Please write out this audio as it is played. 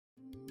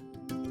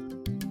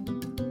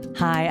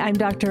Hi, I'm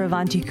Dr.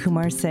 Avanti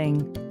Kumar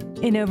Singh.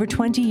 In over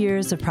 20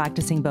 years of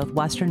practicing both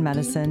Western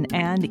medicine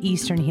and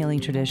Eastern healing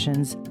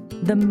traditions,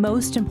 the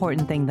most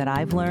important thing that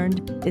I've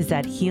learned is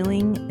that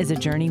healing is a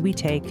journey we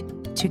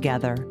take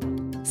together.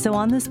 So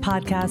on this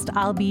podcast,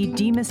 I'll be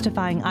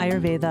demystifying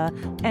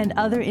Ayurveda and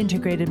other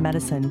integrated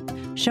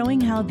medicine,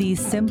 showing how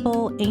these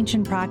simple,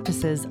 ancient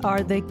practices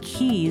are the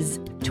keys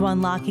to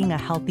unlocking a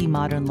healthy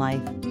modern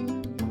life.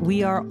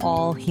 We are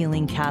all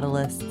healing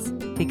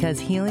catalysts because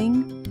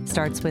healing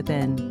starts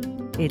within.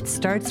 It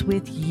starts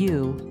with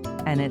you,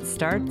 and it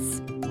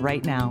starts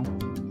right now.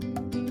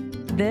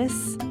 This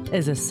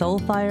is a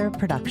Soulfire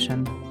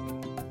production.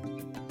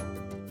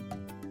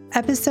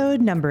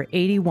 Episode number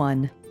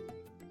 81.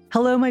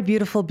 Hello, my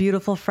beautiful,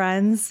 beautiful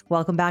friends.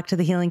 Welcome back to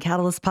the Healing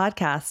Catalyst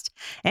podcast.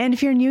 And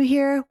if you're new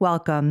here,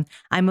 welcome.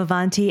 I'm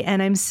Avanti,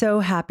 and I'm so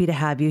happy to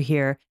have you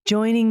here,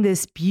 joining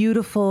this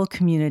beautiful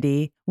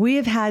community. We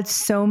have had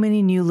so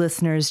many new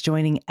listeners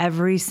joining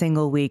every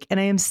single week, and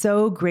I am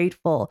so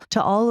grateful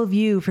to all of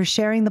you for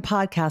sharing the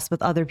podcast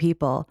with other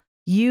people.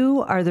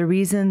 You are the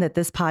reason that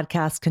this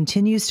podcast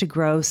continues to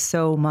grow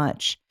so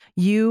much.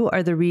 You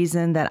are the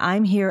reason that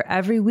I'm here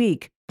every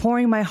week,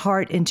 pouring my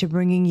heart into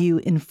bringing you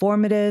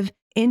informative,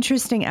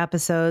 interesting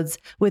episodes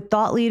with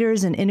thought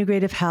leaders in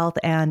integrative health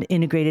and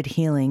integrated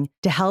healing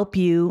to help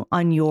you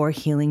on your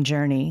healing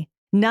journey.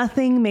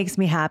 Nothing makes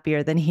me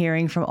happier than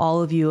hearing from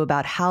all of you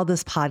about how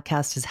this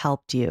podcast has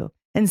helped you.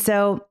 And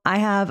so I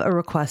have a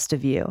request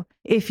of you.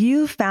 If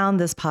you found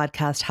this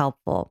podcast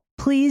helpful,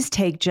 please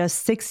take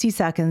just 60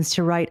 seconds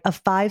to write a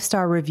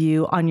 5-star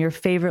review on your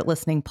favorite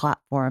listening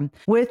platform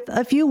with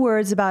a few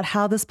words about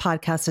how this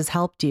podcast has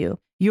helped you.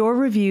 Your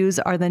reviews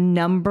are the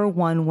number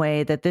one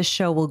way that this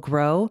show will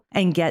grow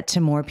and get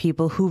to more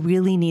people who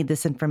really need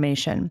this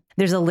information.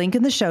 There's a link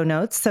in the show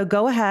notes, so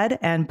go ahead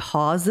and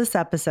pause this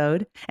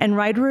episode and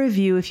write a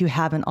review if you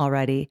haven't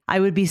already. I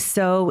would be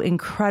so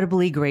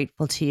incredibly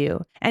grateful to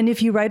you. And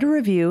if you write a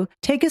review,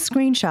 take a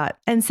screenshot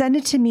and send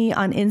it to me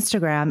on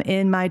Instagram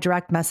in my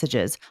direct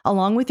messages,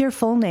 along with your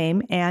full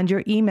name and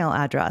your email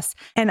address.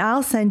 And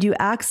I'll send you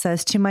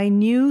access to my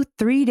new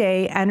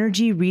 3-day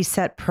energy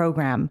reset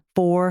program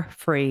for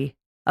free.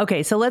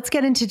 Okay, so let's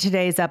get into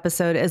today's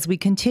episode as we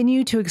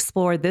continue to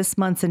explore this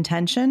month's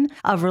intention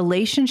of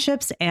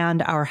relationships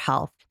and our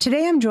health.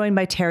 Today, I'm joined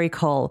by Terri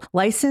Cole,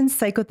 licensed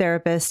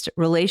psychotherapist,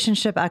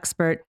 relationship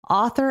expert,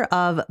 author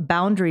of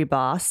Boundary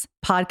Boss,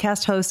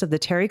 podcast host of The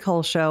Terri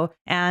Cole Show,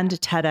 and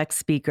TEDx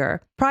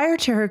speaker. Prior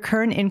to her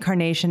current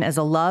incarnation as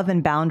a love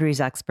and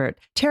boundaries expert,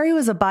 Terri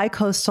was a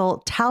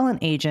bi-coastal talent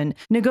agent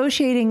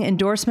negotiating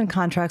endorsement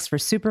contracts for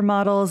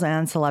supermodels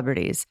and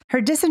celebrities.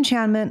 Her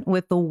disenchantment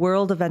with the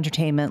world of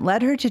entertainment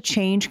led her to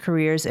change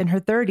careers in her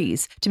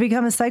 30s to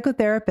become a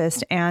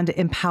psychotherapist and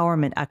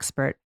empowerment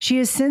expert. She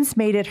has since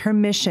made it her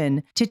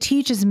mission to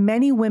teach as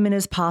many women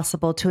as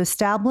possible to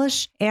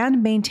establish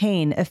and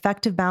maintain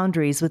effective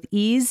boundaries with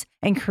ease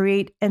and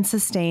create and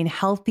sustain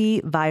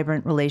healthy,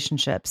 vibrant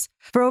relationships.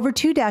 For over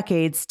 2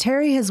 decades,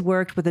 Terri has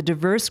worked with a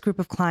diverse group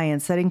of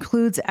clients that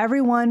includes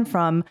everyone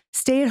from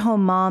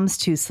stay-at-home moms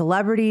to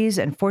celebrities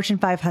and Fortune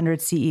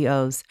 500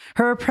 CEOs.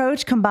 Her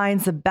approach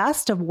combines the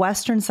best of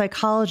Western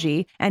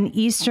psychology and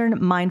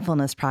Eastern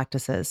mindfulness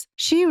practices.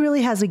 She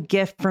really has a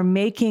gift for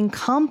making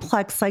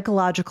complex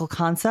psychological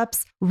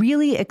concepts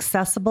really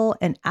accessible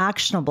and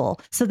actionable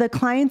so that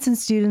clients and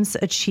students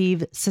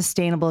achieve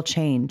sustainable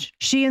change.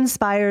 She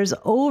inspires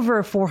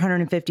over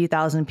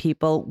 450,000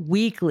 people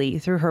weekly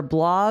through her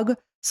blog,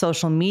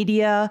 social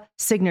media,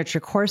 signature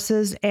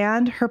courses,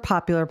 and her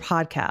popular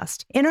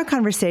podcast. In our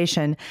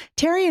conversation,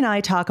 Terri and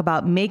I talk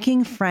about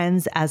making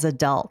friends as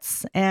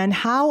adults and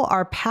how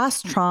our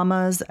past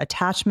traumas,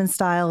 attachment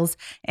styles,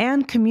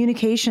 and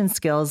communication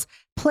skills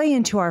play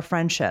into our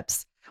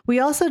friendships. We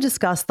also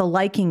discuss the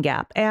liking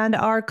gap and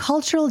our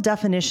cultural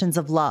definitions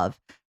of love,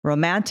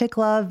 romantic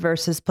love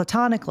versus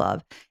platonic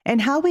love,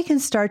 and how we can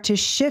start to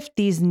shift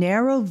these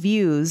narrow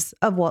views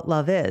of what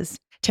love is.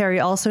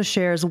 Terri also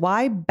shares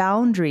why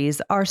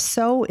boundaries are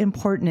so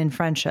important in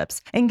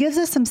friendships and gives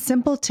us some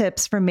simple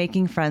tips for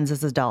making friends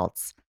as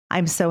adults.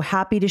 I'm so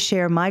happy to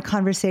share my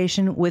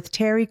conversation with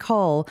Terri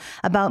Cole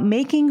about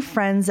making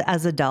friends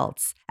as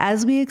adults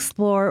as we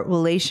explore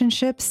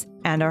relationships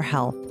and our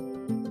health.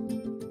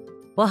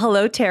 Well,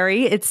 hello,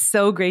 Terri. It's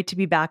so great to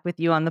be back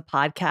with you on the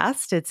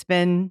podcast. It's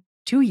been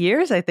 2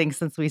 years, I think,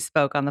 since we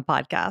spoke on the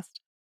podcast.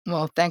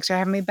 Well, thanks for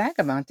having me back,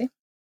 Avanti.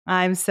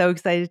 I'm so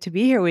excited to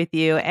be here with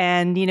you.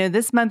 And,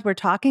 this month we're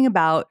talking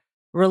about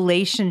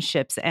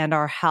relationships and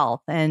our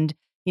health. And,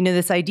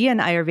 this idea in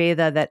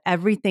Ayurveda that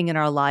everything in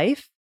our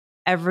life,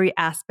 every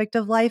aspect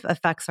of life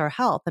affects our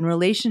health. And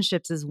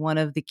relationships is one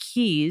of the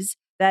keys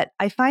that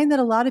I find that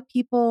a lot of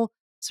people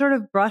sort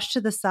of brush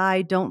to the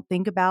side, don't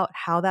think about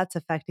how that's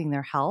affecting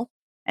their health.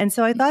 And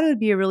so I thought it would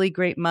be a really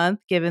great month,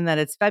 given that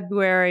it's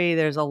February.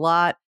 There's a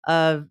lot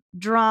of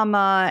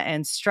drama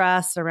and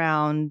stress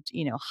around,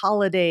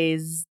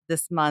 holidays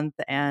this month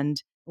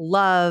and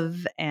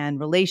love and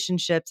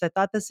relationships. I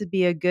thought this would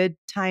be a good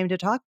time to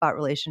talk about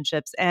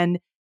relationships. And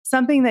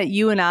something that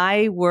you and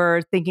I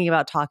were thinking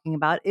about talking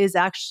about is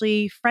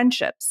actually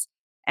friendships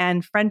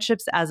and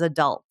friendships as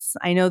adults.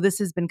 I know this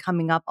has been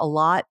coming up a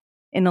lot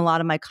in a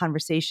lot of my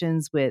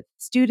conversations with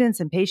students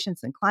and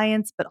patients and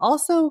clients, but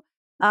also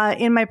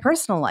in my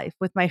personal life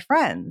with my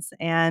friends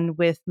and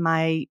with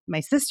my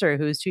sister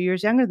who's 2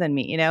 years younger than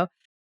me.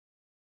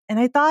 And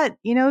I thought,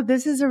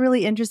 this is a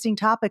really interesting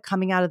topic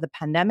coming out of the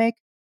pandemic,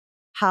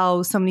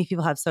 how so many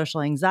people have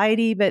social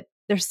anxiety, but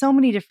there's so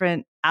many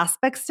different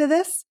aspects to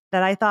this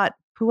that I thought,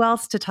 who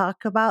else to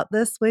talk about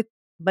this with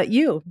but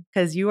you?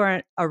 Because you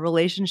are a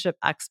relationship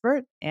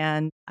expert.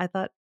 And I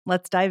thought,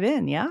 let's dive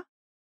in. Yeah.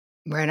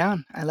 Right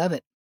on. I love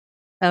it.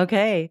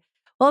 Okay.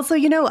 Well, so,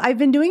 I've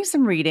been doing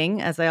some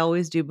reading as I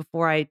always do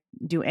before I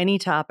do any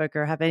topic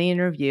or have any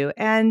interview.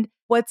 And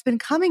what's been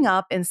coming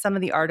up in some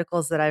of the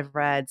articles that I've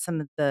read, some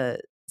of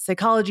the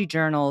psychology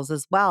journals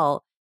as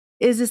well,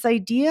 is this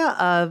idea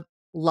of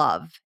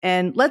love.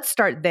 And let's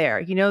start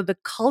there. The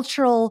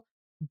cultural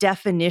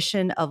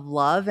definition of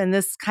love. And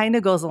this kind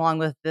of goes along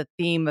with the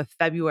theme of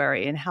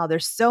February and how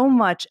there's so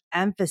much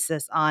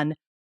emphasis on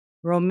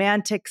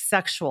romantic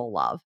sexual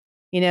love,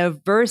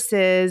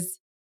 versus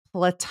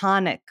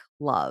platonic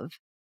love.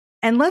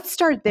 And let's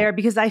start there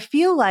because I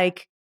feel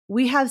like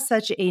we have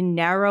such a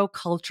narrow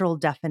cultural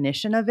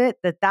definition of it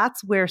that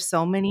that's where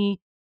so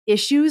many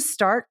issues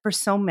start for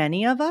so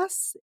many of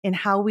us in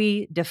how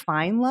we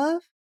define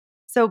love.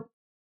 So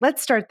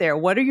let's start there.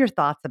 What are your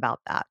thoughts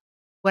about that?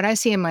 What I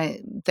see in my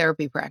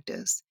therapy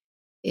practice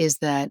is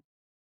that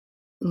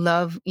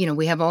love,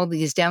 we have all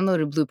these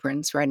downloaded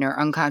blueprints right in our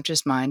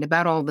unconscious mind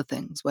about all the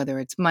things, whether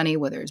it's money,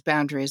 whether it's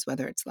boundaries,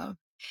 whether it's love.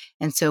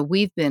 And so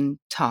we've been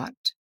taught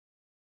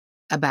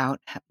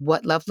about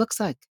what love looks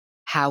like,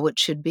 how it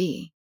should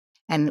be.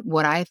 And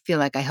what I feel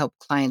like I help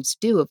clients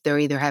do if they're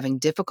either having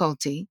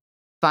difficulty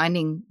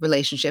finding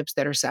relationships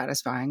that are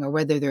satisfying or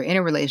whether they're in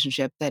a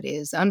relationship that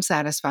is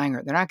unsatisfying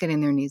or they're not getting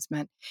their needs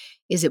met,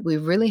 is that we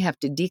really have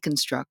to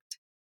deconstruct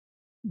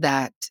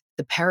that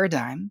the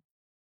paradigm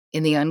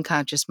in the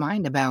unconscious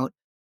mind about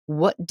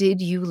what did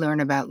you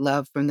learn about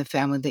love from the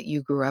family that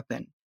you grew up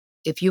in?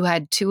 If you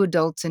had two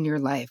adults in your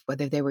life,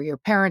 whether they were your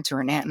parents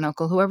or an aunt and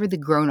uncle, whoever the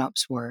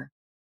grown-ups were,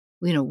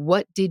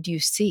 what did you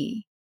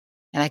see?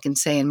 And I can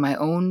say in my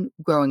own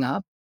growing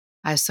up,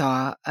 I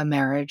saw a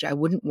marriage I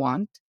wouldn't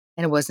want,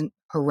 and it wasn't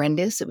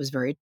horrendous. It was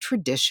very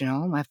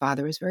traditional. My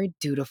father was very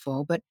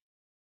dutiful, but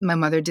my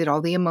mother did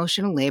all the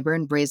emotional labor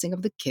and raising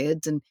of the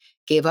kids and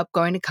gave up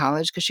going to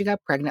college because she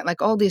got pregnant,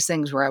 like all these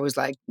things where I was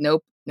like,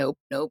 nope, nope,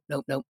 nope,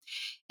 nope, nope.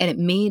 And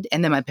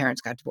then my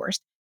parents got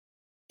divorced.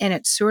 And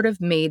it sort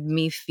of made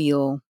me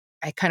feel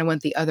I kind of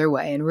went the other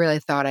way and really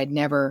thought I'd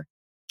never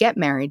get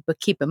married. But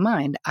keep in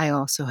mind, I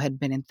also had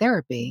been in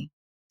therapy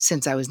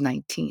since I was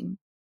 19.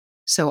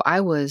 So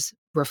I was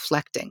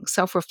reflecting,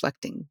 self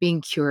reflecting,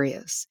 being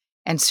curious.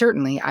 And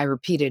certainly I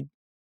repeated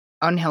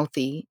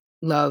unhealthy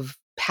love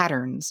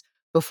patterns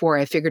before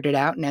I figured it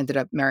out and ended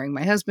up marrying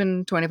my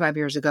husband 25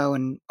 years ago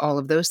and all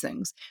of those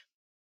things.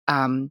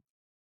 Um,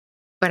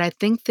 but I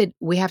think that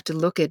we have to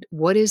look at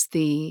what is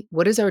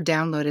our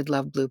downloaded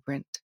love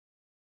blueprint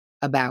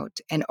about?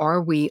 And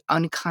are we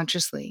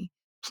unconsciously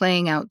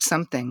playing out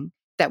something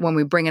that when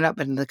we bring it up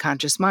into the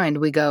conscious mind,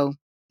 we go,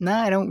 no,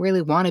 I don't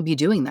really want to be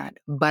doing that,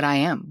 but I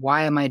am.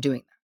 Why am I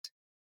doing that?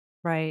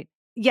 Right.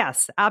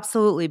 Yes,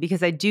 absolutely.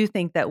 Because I do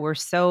think that we're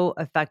so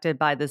affected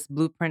by this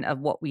blueprint of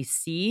what we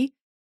see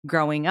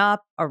growing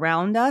up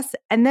around us.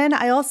 And then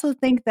I also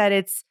think that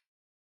it's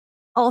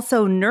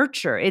also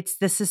nurture. It's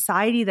the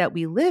society that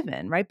we live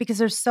in, right? Because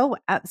there's so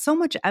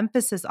much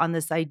emphasis on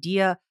this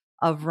idea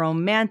of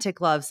romantic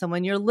love. So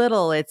when you're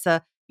little, it's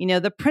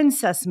the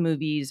princess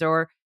movies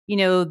or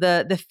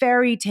the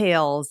fairy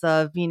tales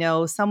of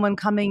someone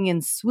coming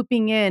and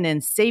swooping in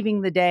and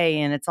saving the day,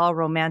 and it's all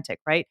romantic,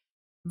 right?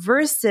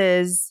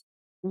 Versus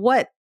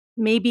what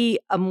maybe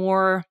a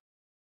more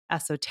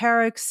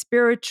esoteric,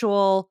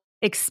 spiritual,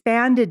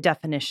 expanded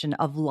definition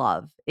of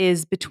love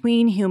is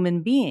between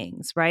human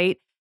beings, right?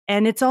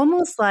 And it's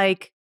almost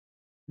like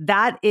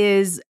that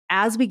is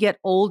as we get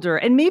older,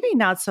 and maybe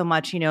not so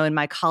much, in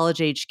my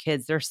college age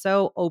kids, they're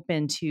so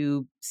open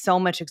to so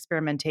much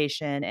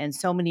experimentation and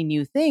so many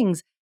new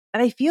things.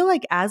 But I feel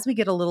like as we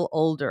get a little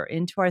older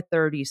into our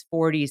 30s,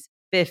 40s,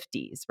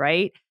 50s,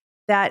 right?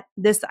 That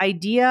this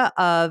idea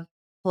of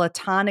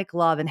platonic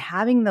love and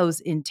having those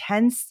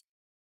intense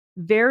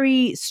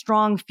very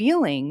strong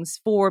feelings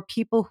for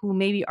people who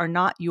maybe are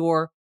not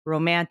your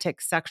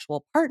romantic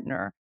sexual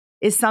partner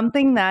is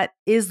something that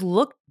is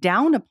looked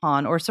down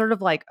upon or sort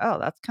of like, oh,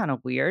 that's kind of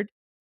weird.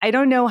 I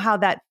don't know how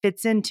that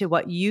fits into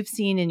what you've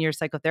seen in your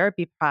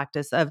psychotherapy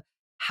practice of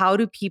how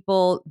do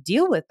people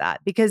deal with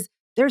that? Because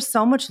there's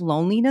so much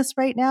loneliness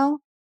right now.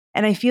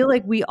 And I feel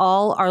like we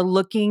all are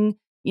looking,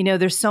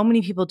 there's so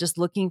many people just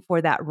looking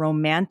for that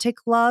romantic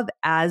love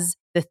as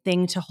the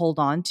thing to hold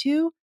on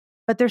to,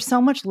 but there's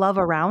so much love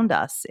around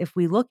us if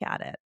we look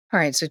at it. All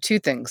right. So, two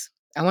things.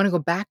 I want to go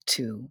back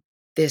to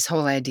this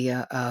whole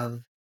idea of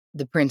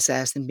the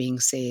princess and being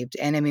saved.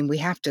 And I mean, we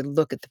have to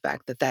look at the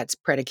fact that that's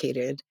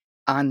predicated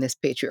on this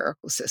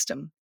patriarchal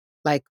system.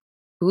 Like,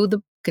 Who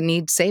the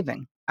needs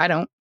saving? I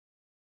don't.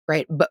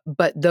 Right.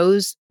 But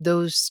those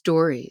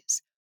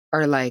stories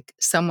are like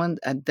someone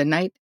the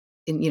knight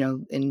in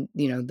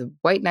the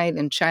white knight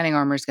in shining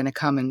armor is going to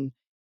come and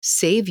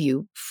save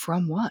you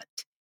from what?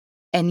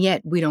 And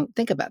yet we don't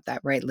think about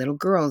that, right? Little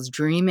girls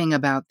dreaming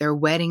about their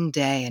wedding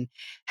day and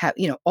how,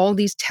 all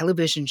these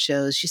television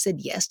shows. She said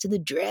yes to the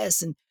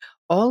dress and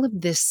all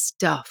of this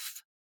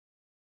stuff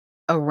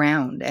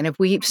around. And if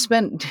we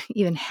spent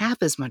even half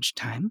as much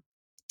time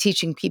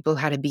teaching people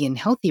how to be in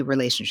healthy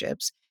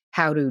relationships,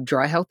 how to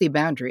draw healthy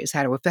boundaries,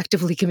 how to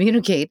effectively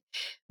communicate,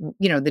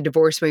 the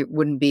divorce rate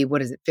wouldn't be,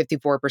 what is it,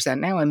 54%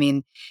 now? I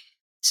mean,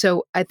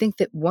 so I think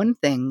that one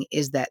thing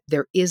is that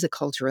there is a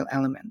cultural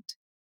element,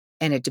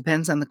 and it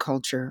depends on the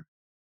culture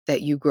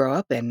that you grow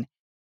up in,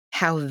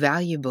 how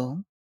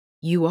valuable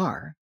you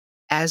are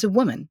as a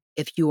woman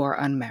if you are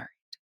unmarried.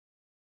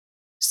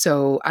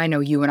 So I know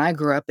you and I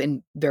grew up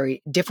in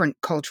very different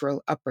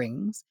cultural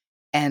upbringings,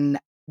 and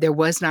there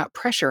was not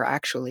pressure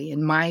actually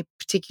in my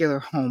particular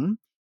home.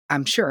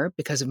 I'm sure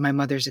because of my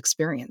mother's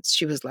experience.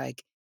 She was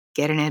like,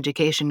 get an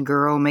education,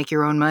 girl, make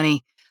your own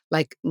money.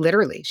 Like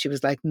literally, she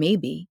was like,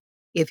 maybe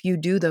if you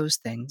do those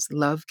things,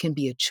 love can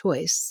be a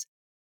choice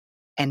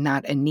and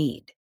not a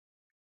need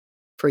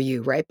for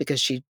you, right? Because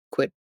she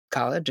quit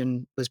college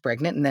and was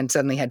pregnant and then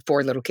suddenly had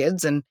 4 little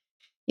kids. And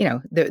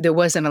there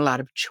wasn't a lot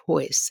of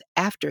choice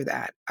after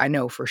that. I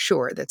know for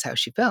sure that's how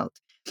she felt.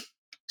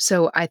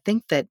 So I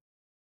think that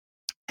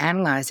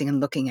analyzing and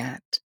looking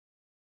at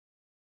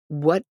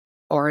what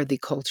are the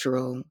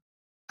cultural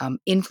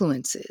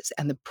influences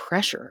and the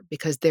pressure,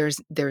 because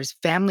there's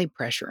family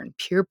pressure and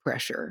peer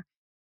pressure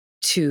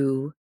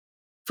to,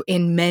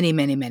 in many,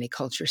 many, many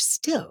cultures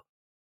still,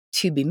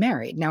 to be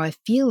married. Now, I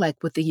feel like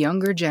with the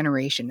younger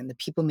generation and the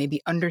people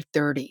maybe under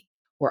 30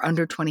 or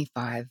under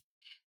 25,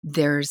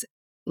 there's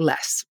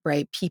less,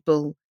 right?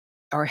 People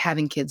are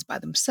having kids by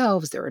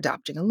themselves, they're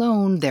adopting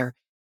alone, they're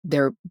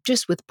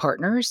just with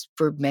partners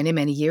for many,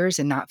 many years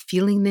and not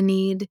feeling the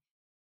need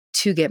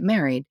to get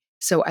married.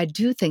 So I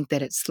do think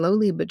that it's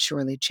slowly but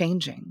surely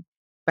changing.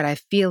 But I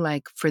feel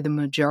like for the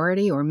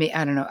majority, or me,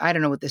 I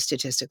don't know what the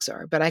statistics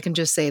are, but I can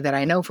just say that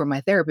I know from my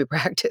therapy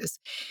practice,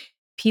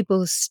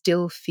 people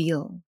still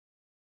feel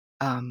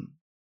um,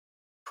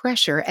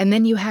 pressure. And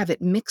then you have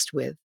it mixed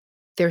with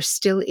there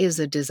still is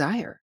a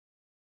desire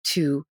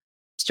to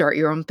start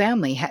your own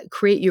family,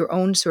 create your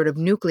own sort of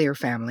nuclear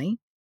family,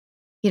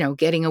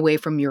 getting away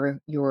from your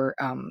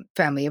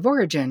family of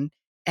origin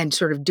and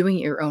sort of doing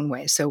it your own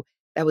way. So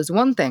that was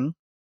one thing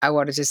I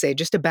wanted to say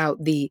just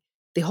about the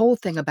whole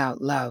thing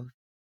about love,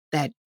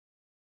 that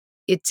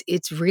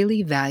it's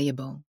really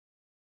valuable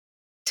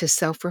to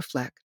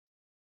self-reflect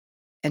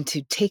and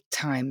to take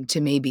time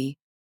to maybe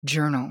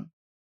journal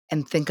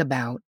and think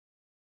about,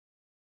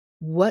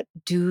 what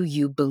do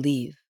you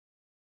believe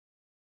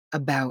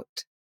about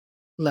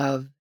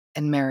love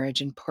and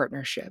marriage and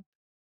partnership?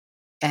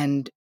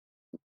 And,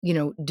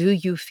 do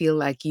you feel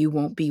like you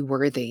won't be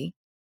worthy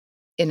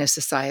in a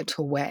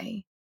societal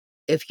way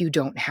if you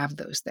don't have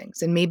those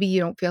things? And maybe you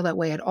don't feel that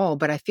way at all,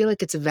 but I feel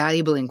like it's a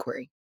valuable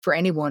inquiry for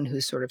anyone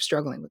who's sort of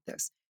struggling with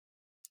this.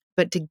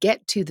 But to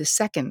get to the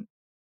second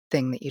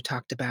thing that you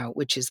talked about,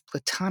 which is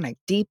platonic,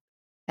 deep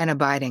and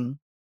abiding,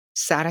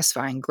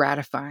 satisfying,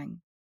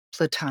 gratifying,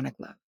 platonic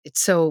love.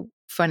 It's so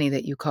funny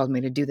that you called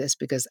me to do this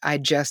because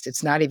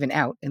it's not even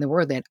out in the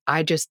world yet.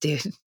 I just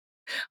did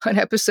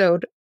a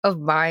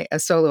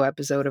solo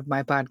episode of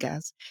my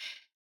podcast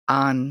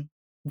on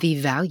the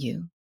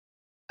value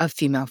of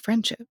female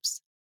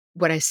friendships.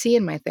 What I see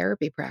in my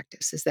therapy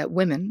practice is that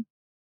women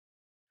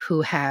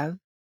who have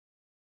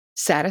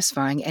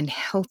satisfying and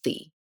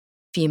healthy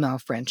female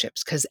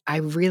friendships, because I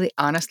really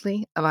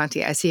honestly,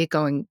 Avanti, I see it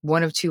going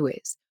one of two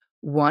ways.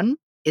 One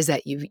is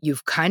that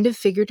you've kind of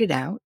figured it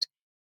out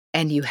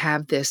and you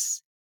have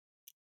this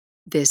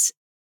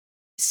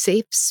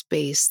safe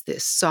space,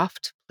 this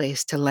soft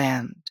place to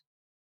land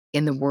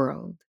in the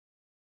world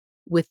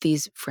with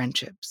these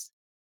friendships,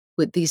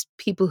 with these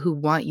people who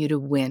want you to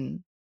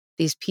win,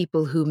 these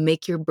people who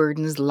make your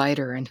burdens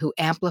lighter and who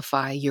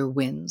amplify your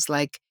wins.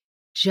 Like,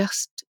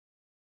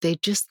 they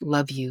just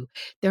love you.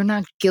 They're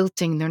not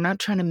guilting. They're not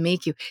trying to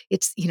make you.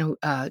 It's,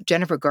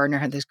 Jennifer Gardner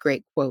had this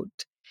great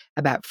quote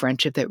about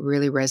friendship that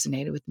really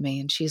resonated with me.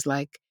 And she's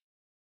like,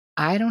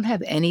 I don't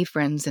have any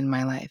friends in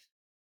my life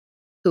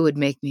who would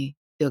make me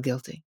feel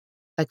guilty.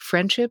 Like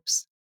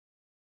friendships,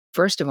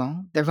 first of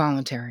all, they're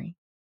voluntary.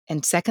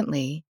 And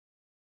secondly,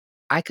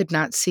 I could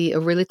not see a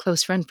really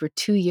close friend for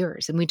 2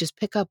 years and we just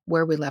pick up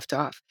where we left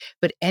off.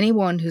 But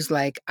anyone who's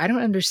like, I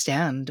don't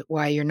understand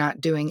why you're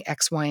not doing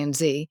X, Y, and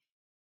Z.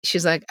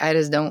 She's like, I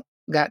just don't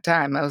got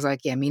time. I was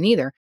like, yeah, me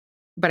neither.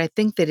 But I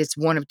think that it's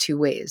one of two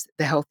ways,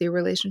 the healthy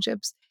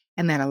relationships.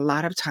 And then a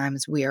lot of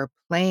times we are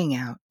playing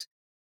out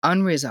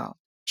unresolved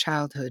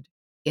childhood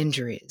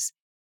injuries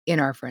in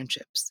our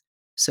friendships.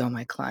 So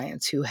my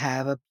clients who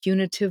have a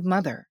punitive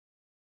mother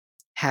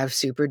have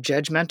super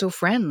judgmental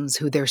friends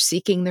who they're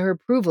seeking their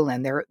approval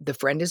and the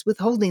friend is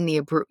withholding the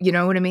approval. You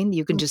know what I mean?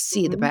 You can just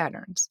see the Mhm.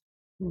 patterns.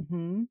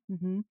 Mhm.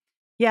 Mhm.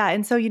 Yeah,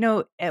 and so,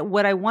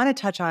 what I wanna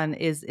touch on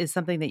is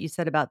something that you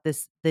said about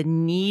this the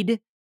need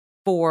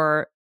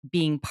for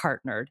being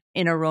partnered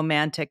in a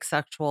romantic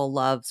sexual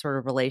love sort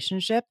of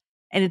relationship,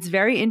 and it's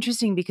very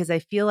interesting because I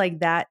feel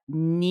like that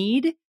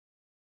need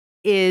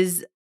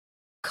is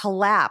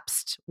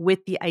collapsed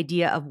with the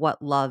idea of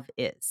what love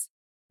is,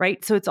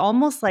 right? So it's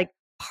almost like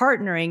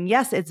partnering.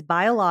 Yes, it's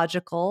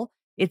biological.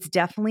 It's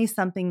definitely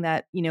something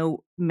that,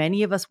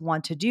 many of us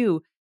want to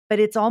do, but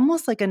it's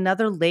almost like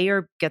another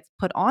layer gets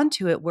put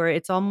onto it where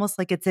it's almost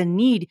like it's a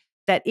need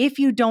that if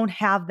you don't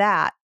have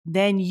that,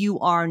 then you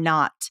are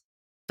not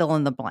fill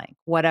in the blank,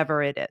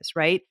 whatever it is,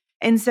 right?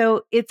 And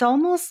so it's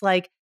almost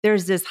like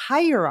there's this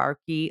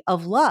hierarchy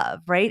of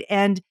love, right?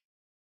 And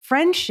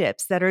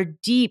friendships that are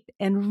deep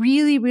and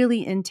really,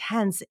 really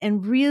intense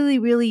and really,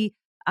 really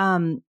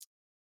um,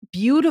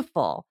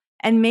 beautiful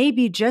and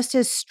maybe just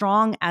as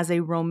strong as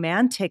a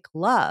romantic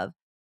love,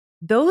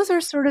 those are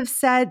sort of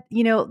said,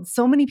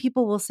 so many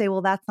people will say,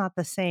 well, that's not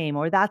the same,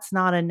 or that's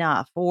not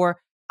enough,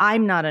 or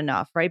I'm not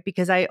enough, right?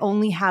 Because I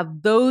only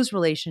have those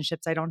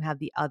relationships, I don't have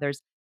the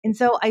others. And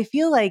so I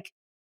feel like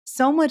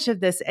so much of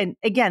this, and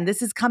again,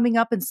 this is coming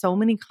up in so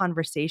many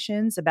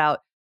conversations about,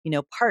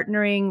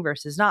 partnering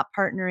versus not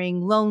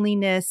partnering,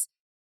 loneliness,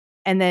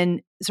 and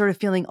then sort of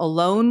feeling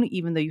alone,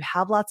 even though you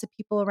have lots of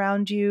people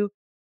around you.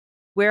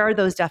 Where are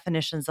those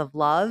definitions of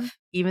love?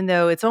 Even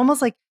though it's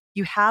almost like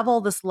you have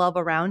all this love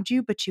around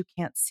you, but you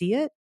can't see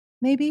it,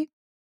 maybe?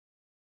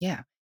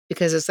 Yeah,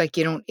 because it's like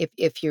you don't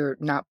if you're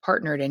not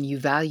partnered and you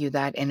value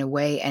that in a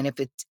way, and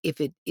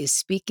if it is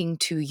speaking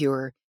to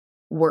your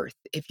worth,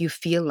 if you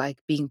feel like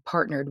being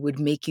partnered would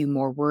make you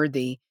more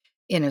worthy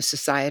in a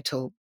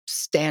societal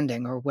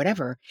standing or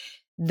whatever,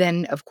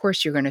 then of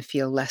course you're gonna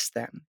feel less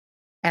than.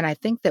 And I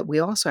think that we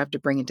also have to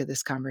bring into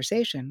this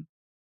conversation,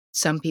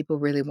 some people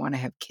really wanna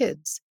have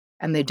kids,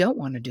 and they don't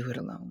wanna do it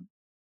alone.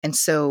 And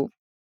so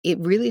it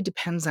really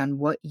depends on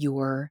what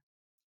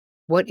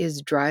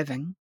is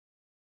driving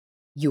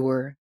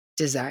your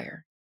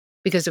desire.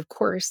 Because, of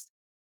course,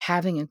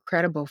 having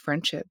incredible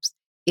friendships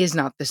is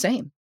not the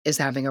same as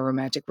having a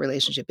romantic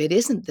relationship. It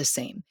isn't the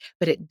same,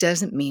 but it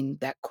doesn't mean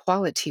that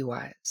quality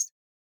wise,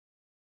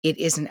 it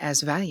isn't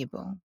as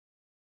valuable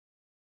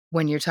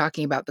when you're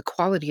talking about the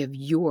quality of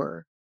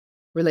your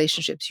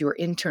relationships, your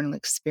internal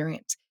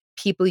experience,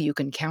 people you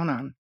can count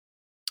on.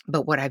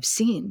 But what I've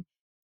seen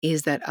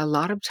is that a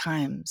lot of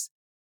times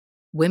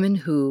women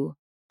who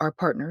are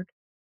partnered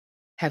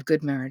have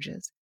good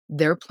marriages.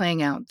 They're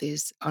playing out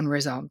these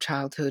unresolved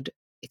childhood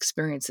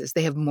experiences.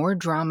 They have more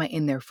drama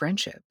in their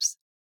friendships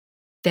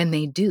than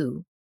they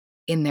do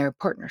in their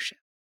partnership.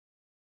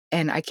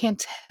 And I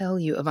can't tell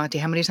you, Avanti,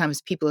 how many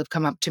times people have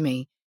come up to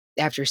me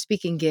after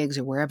speaking gigs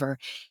or wherever,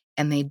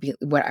 and they'd be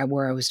where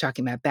I was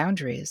talking about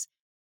boundaries,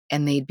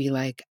 and they'd be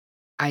like,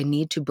 "I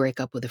need to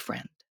break up with a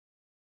friend,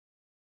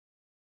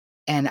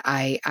 and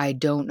I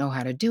don't know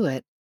how to do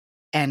it."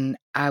 And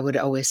I would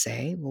always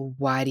say, "Well,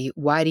 why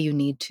do you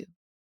need to?"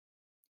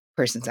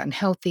 Person's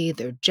unhealthy,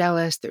 they're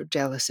jealous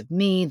of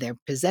me, they're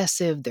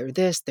possessive, they're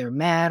this, they're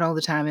mad all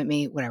the time at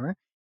me, whatever.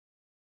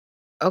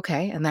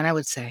 Okay. And then I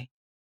would say,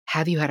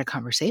 have you had a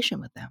conversation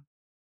with them?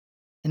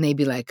 And they'd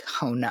be like,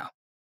 oh no,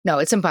 no,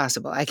 it's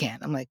impossible. I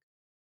can't. I'm like,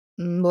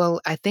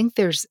 well, I think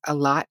there's a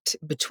lot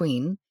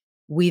between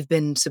we've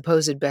been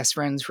supposed best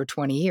friends for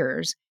 20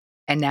 years,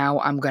 and now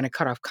I'm going to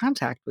cut off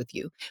contact with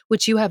you,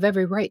 which you have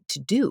every right to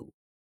do.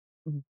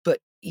 But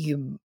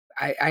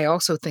I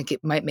also think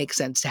it might make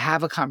sense to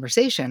have a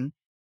conversation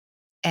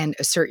and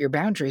assert your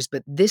boundaries.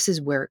 But this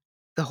is where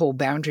the whole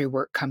boundary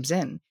work comes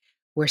in,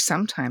 where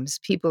sometimes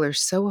people are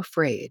so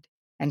afraid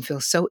and feel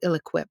so ill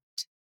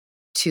equipped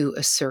to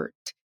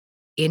assert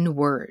in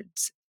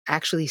words,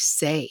 actually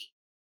say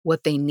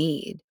what they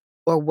need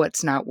or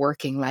what's not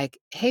working. Like,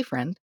 hey,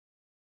 friend,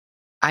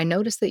 I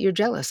notice that you're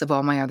jealous of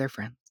all my other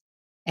friends,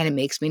 and it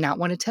makes me not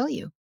want to tell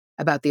you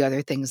about the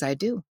other things I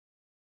do.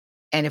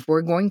 And if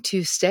we're going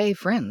to stay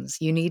friends,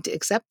 you need to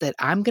accept that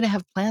I'm going to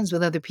have plans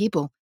with other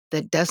people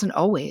that doesn't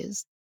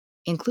always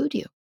include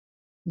you.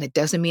 That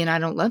doesn't mean I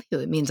don't love you.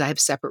 It means I have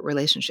separate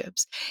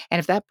relationships. And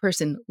if that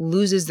person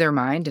loses their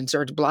mind and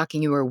starts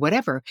blocking you or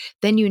whatever,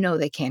 then you know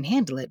they can't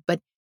handle it.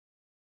 But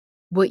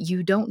what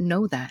you don't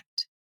know that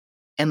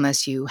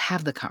unless you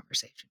have the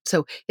conversation.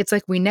 So it's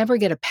like we never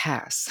get a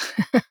pass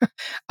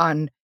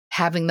on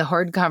having the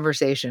hard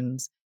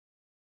conversations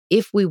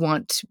if we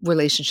want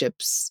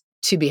relationships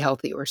to be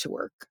healthy or to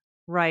work.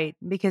 Right,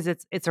 because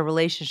it's a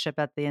relationship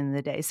at the end of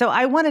the day. So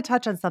I wanna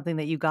touch on something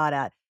that you got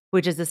at,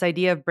 which is this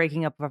idea of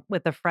breaking up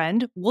with a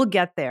friend. We'll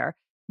get there.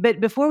 But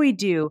before we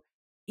do,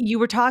 you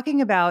were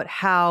talking about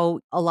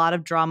how a lot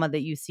of drama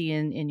that you see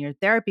in your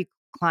therapy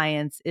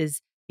clients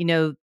is,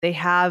 they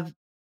have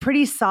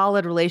pretty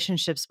solid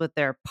relationships with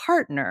their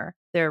partner,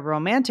 their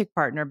romantic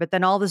partner, but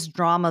then all this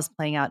drama is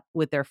playing out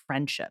with their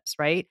friendships,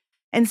 right?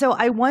 And so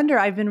I wonder,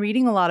 I've been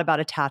reading a lot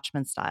about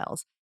attachment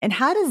styles, and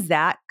how does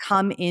that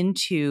come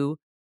into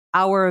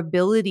our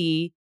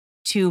ability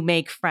to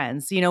make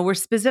friends? We're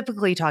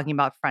specifically talking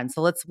about friends.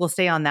 So we'll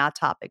stay on that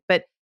topic.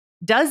 But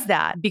does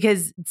that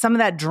because some of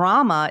that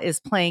drama is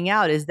playing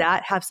out. Does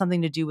that have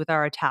something to do with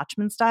our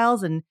attachment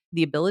styles and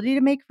the ability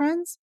to make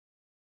friends?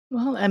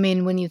 Well, I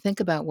mean, when you think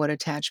about what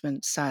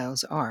attachment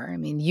styles are, I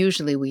mean,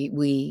 usually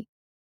we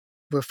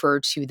refer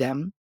to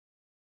them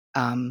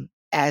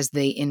as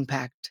they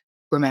impact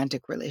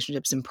romantic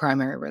relationships and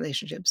primary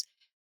relationships.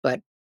 But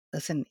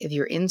listen, if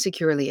you're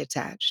insecurely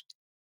attached,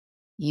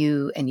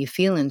 you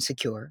feel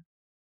insecure,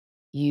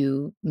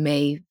 you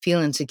may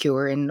feel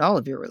insecure in all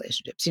of your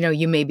relationships.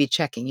 You may be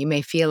checking. You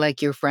may feel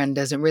like your friend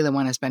doesn't really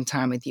want to spend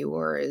time with you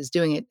or is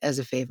doing it as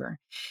a favor.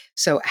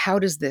 So, how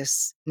does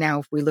this now,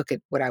 if we look at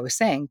what I was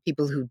saying,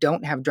 people who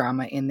don't have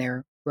drama in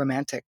their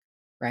romantic,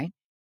 right?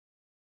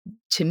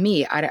 To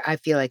me, I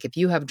feel like if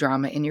you have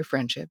drama in your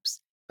friendships,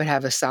 but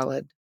have a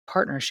solid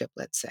partnership,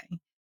 let's say,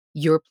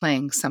 you're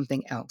playing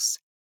something else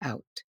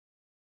out.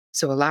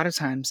 So, a lot of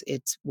times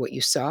it's what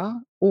you saw,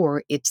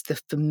 or it's the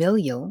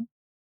familial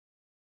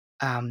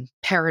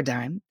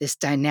paradigm, this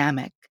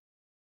dynamic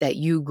that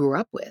you grew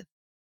up with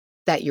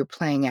that you're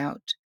playing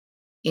out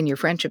in your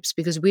friendships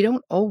because we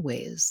don't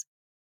always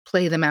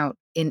play them out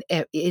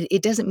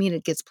it doesn't mean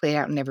it gets played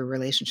out in every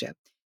relationship,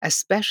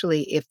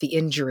 especially if the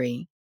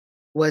injury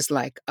was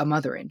like a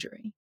mother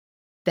injury.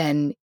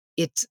 Then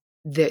it's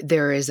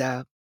there is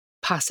a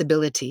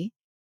possibility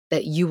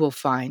that you will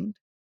find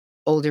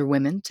older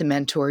women to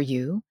mentor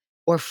you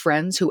or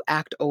friends who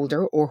act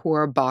older or who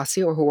are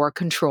bossy or who are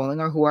controlling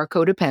or who are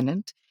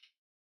codependent,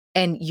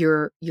 and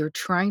you're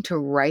trying to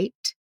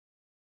right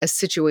a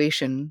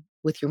situation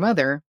with your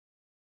mother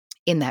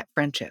in that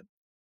friendship.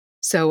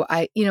 So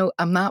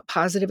I'm not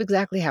positive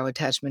exactly how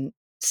attachment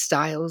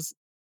styles.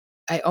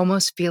 I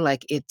almost feel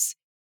like it's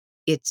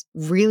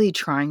really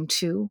trying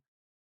to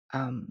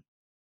um,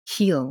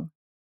 heal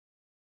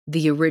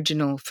the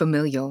original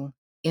familial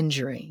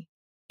injury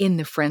in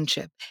the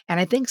friendship. And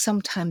I think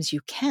sometimes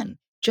you can,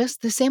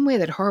 just the same way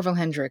that Harville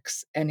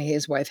Hendrix and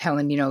his wife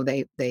Helen,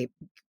 they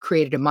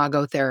created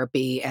imago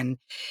therapy, and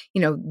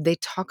they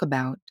talk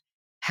about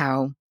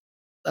how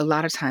a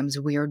lot of times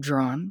we are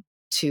drawn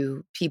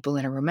to people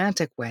in a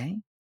romantic way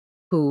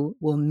who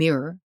will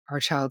mirror our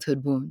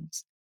childhood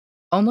wounds,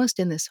 almost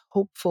in this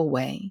hopeful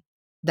way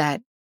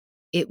that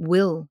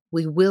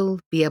we will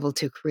be able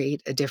to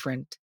create a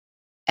different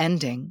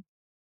ending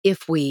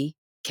if we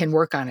can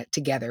work on it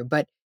together.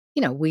 But,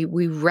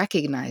 we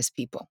recognize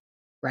people,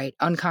 right?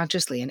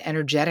 Unconsciously and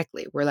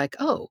energetically. We're like,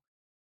 oh,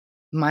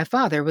 my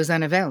father was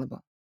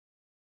unavailable.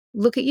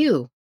 Look at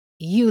you.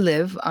 You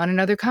live on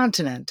another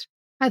continent.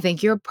 I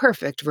think you're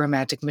perfect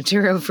romantic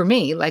material for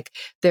me. Like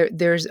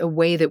there's a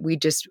way that we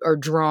just are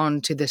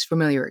drawn to this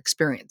familiar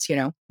experience.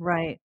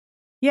 Right.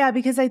 Yeah,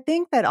 because I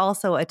think that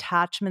also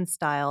attachment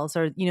styles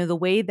or, the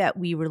way that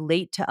we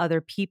relate to other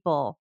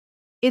people,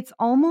 it's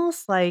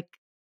almost like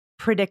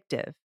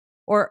predictive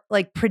or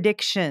like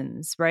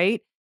predictions,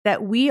 right?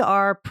 That we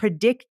are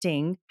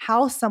predicting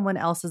how someone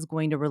else is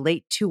going to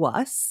relate to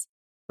us,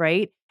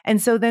 right?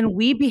 And so then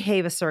we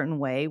behave a certain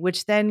way,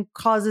 which then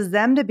causes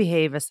them to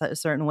behave a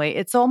certain way.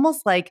 It's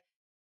almost like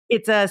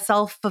it's a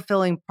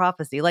self-fulfilling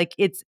prophecy. Like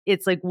it's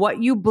like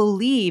what you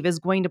believe is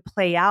going to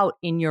play out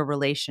in your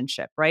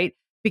relationship, right?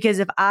 Because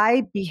if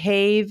I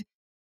behave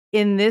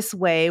in this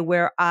way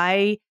where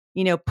I,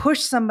 push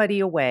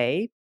somebody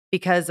away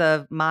because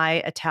of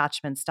my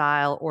attachment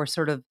style or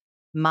sort of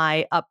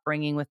my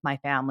upbringing with my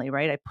family,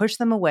 right? I push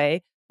them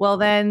away. Well,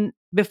 then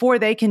before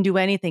they can do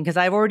anything, because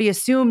I've already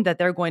assumed that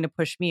they're going to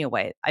push me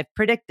away, I've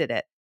predicted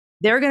it.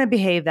 They're going to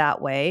behave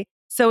that way.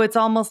 So it's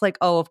almost like,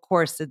 oh, of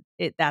course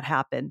that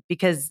happened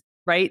because,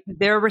 right?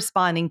 They're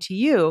responding to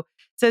you.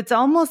 So it's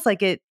almost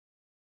like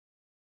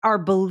our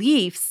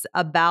beliefs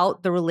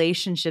about the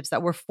relationships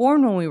that were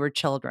formed when we were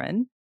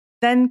children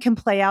then can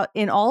play out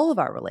in all of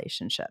our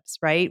relationships,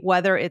 right?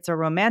 Whether it's a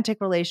romantic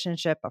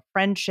relationship, a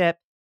friendship.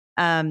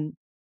 Um,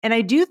 and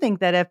I do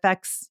think that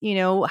affects,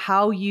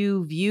 how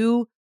you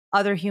view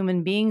other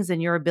human beings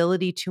and your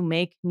ability to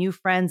make new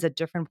friends at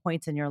different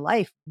points in your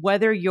life,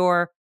 whether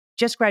you're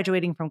just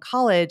graduating from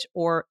college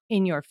or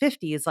in your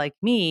 50s like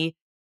me.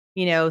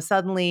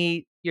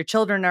 Suddenly your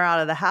children are out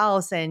of the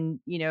house and,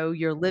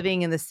 you're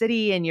living in the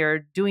city and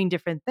you're doing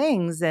different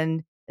things.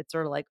 And it's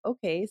sort of like,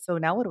 okay, so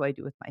now what do I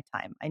do with my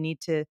time? I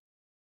need to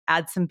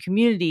add some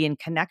community and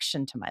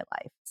connection to my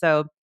life.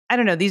 So I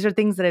don't know. These are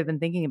things that I've been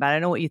thinking about. I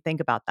don't know what you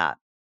think about that.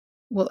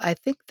 Well, I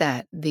think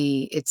that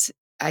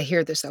I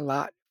hear this a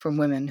lot from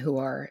women who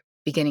are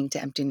beginning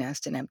to empty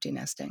nest and empty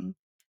nesting,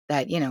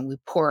 that, we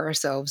pour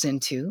ourselves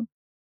into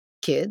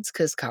kids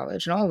because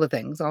college and all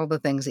the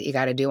things that you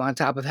got to do on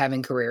top of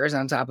having careers,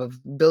 on top of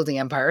building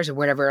empires or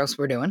whatever else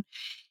we're doing.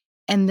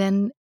 And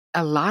then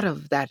a lot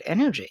of that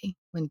energy,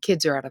 when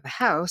kids are out of the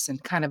house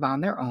and kind of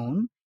on their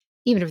own,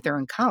 even if they're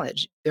in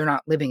college, they're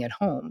not living at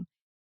home.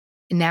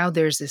 Now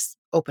there's this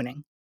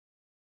opening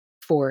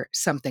for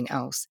something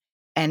else.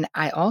 And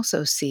I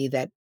also see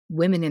that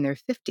women in their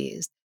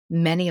 50s,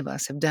 many of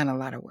us have done a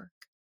lot of work.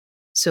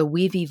 So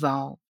we've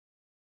evolved.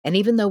 And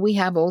even though we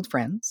have old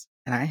friends,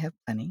 and I have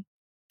plenty,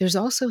 there's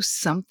also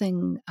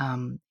something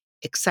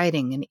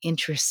exciting and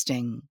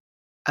interesting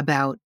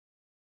about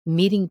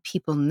meeting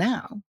people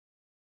now,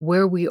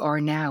 where we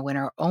are now in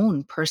our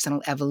own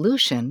personal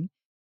evolution,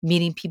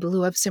 meeting people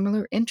who have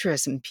similar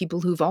interests and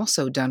people who've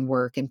also done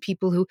work and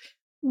people who,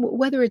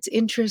 whether it's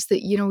interests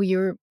that,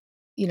 you're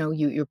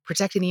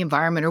protecting the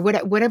environment or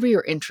whatever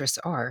your interests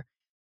are.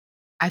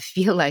 I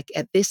feel like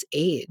at this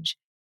age,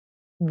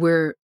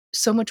 we're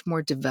so much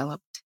more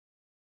developed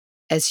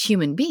as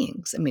human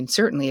beings. I mean,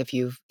 certainly if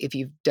you've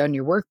done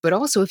your work, but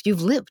also if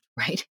you've lived,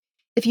 right?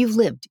 If you've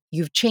lived,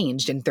 you've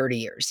changed in 30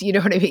 years. You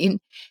know what I mean?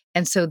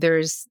 And so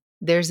there's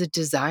a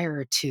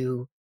desire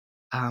to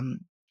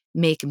um,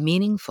 make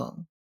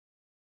meaningful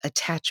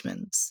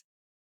attachments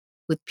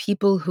with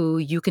people who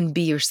you can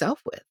be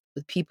yourself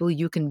with people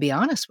you can be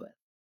honest with.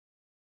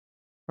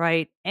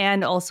 Right.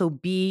 And also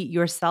be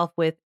yourself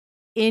with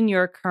in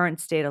your current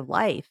state of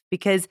life,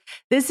 because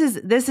this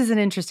is an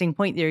interesting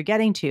point that you're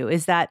getting to,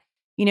 is that,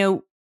 you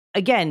know,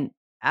 again,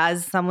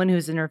 as someone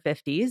who's in her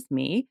 50s,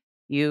 me,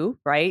 you,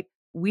 right?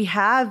 We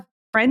have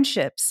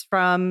friendships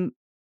from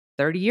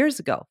 30 years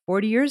ago,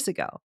 40 years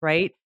ago,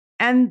 right?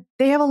 And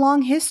they have a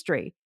long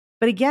history.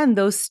 But again,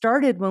 those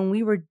started when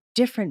we were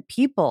different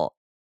people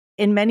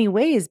in many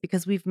ways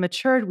because we've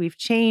matured, we've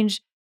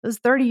changed. It was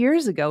 30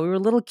 years ago. We were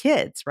little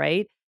kids,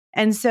 right?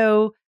 And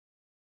so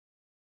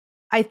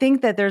I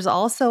think that there's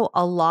also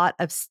a lot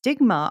of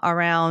stigma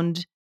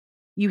around,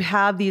 you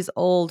have these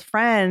old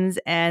friends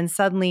and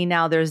suddenly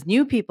now there's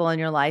new people in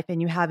your life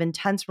and you have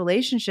intense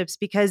relationships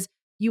because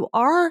you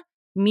are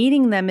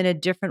meeting them in a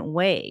different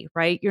way,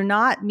 right? You're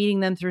not meeting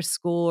them through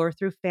school or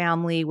through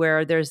family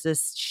where there's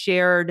this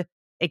shared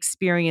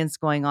experience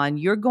going on.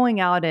 You're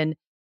going out and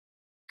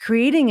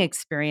creating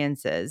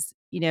experiences,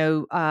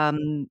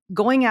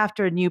 going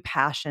after new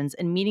passions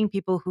and meeting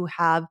people who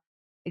have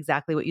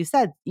exactly what you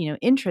said,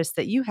 interests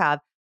that you have.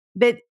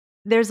 But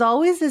there's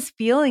always this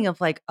feeling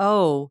of like,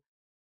 oh,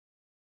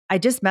 I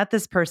just met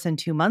this person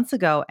 2 months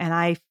ago and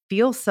I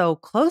feel so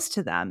close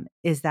to them.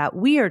 Is that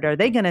weird? Are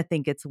they going to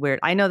think it's weird?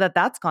 I know that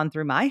that's gone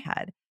through my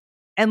head.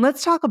 And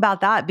let's talk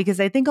about that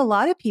because I think a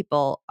lot of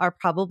people are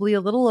probably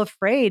a little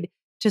afraid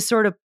to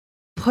sort of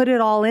put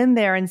it all in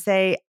there and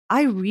say,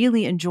 I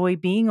really enjoy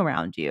being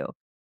around you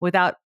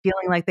without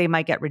feeling like they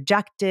might get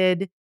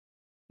rejected,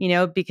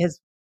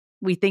 because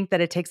we think that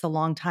it takes a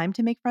long time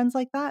to make friends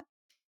like that.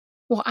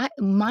 Well,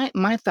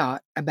 my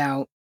thought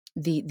about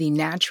the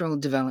natural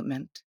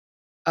development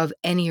of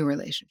any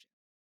relationship,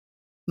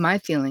 my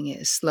feeling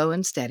is slow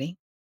and steady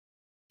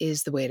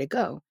is the way to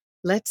go.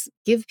 Let's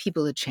give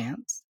people a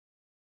chance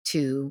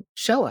to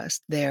show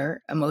us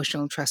their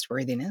emotional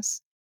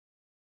trustworthiness.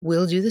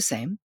 We'll do the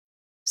same.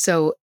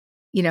 So,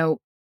 you know,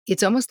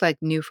 it's almost like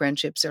new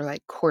friendships are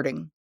like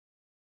courting,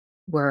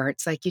 where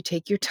it's like you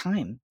take your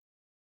time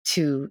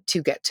to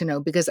get to know,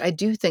 because I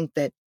do think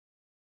that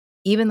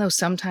even though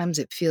sometimes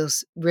it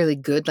feels really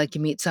good, like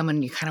you meet someone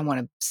and you kind of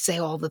want to say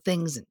all the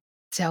things and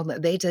tell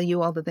that they tell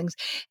you all the things.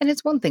 And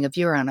it's one thing if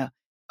you're on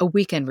a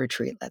weekend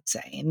retreat, let's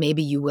say, and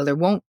maybe you will or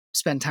won't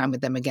spend time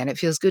with them again. It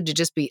feels good to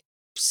just be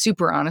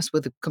super honest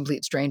with a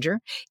complete stranger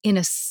in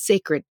a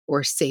sacred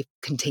or safe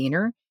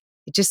container.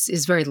 It just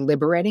is very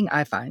liberating,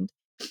 I find.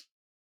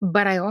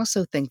 But I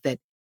also think that,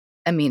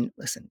 I mean,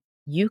 listen,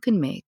 you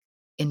can make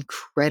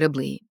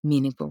incredibly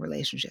meaningful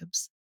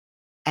relationships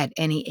at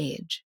any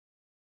age.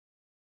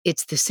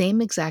 It's the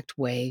same exact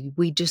way.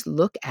 We just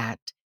look at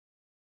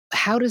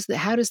how does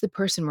the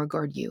person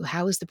regard you?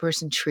 How is the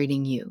person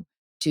treating you?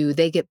 Do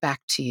they get back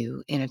to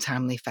you in a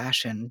timely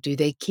fashion? Do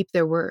they keep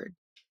their word?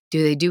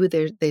 Do they do what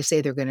they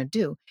say they're going to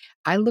do?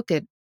 I look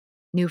at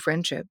new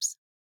friendships.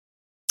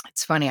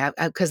 It's funny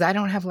because I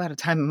don't have a lot of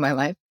time in my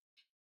life,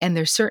 and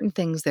there's certain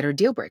things that are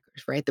deal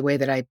breakers, right? The way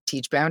that I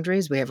teach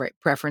boundaries, we have right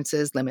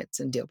preferences, limits,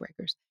 and deal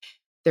breakers.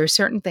 There are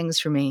certain things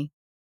for me.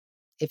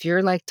 If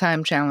you're like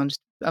time challenged,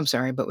 I'm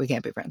sorry, but we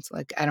can't be friends.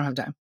 Like, I don't have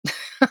time.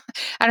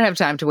 I don't have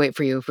time to wait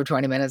for you for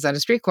 20 minutes on a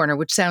street corner,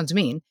 which sounds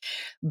mean.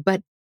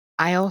 But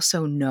I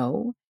also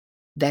know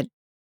that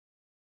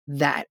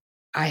that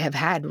I have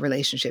had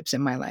relationships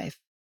in my life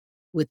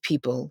with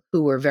people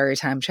who were very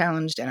time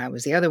challenged and I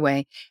was the other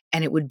way.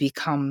 And it would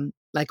become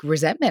like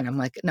resentment. I'm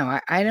like, no,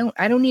 I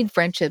don't need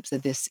friendships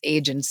at this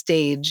age and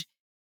stage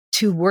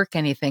to work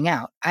anything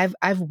out.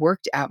 I've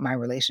worked out my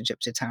relationship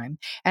to time,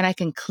 and I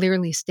can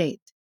clearly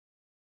state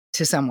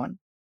to someone,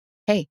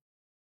 hey,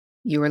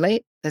 you were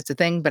late. That's a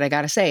thing, but I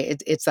gotta say,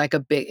 it's like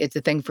it's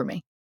a thing for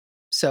me.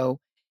 So,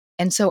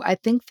 and so I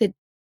think that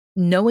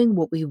knowing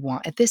what we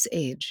want at this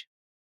age,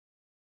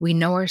 we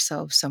know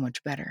ourselves so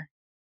much better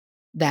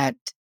that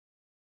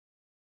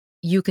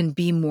you can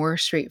be more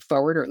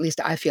straightforward, or at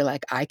least I feel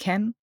like I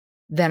can,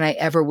 than I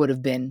ever would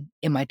have been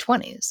in my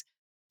 20s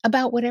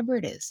about whatever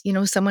it is.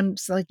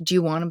 Someone's like, do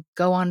you want to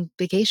go on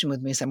vacation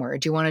with me somewhere? Or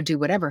do you want to do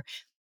whatever?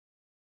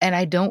 And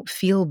I don't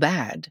feel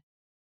bad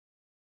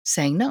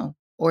saying no,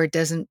 or it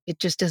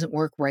just doesn't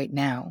work right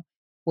now.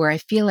 Where I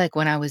feel like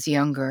when I was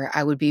younger,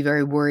 I would be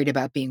very worried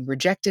about being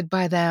rejected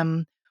by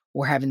them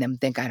or having them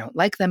think I don't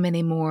like them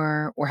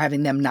anymore or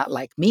having them not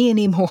like me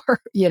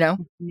anymore, you know?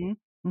 Mhm.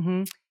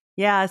 Mhm.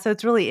 Yeah, so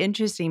it's really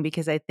interesting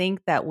because I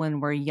think that when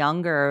we're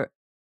younger,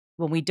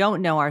 when we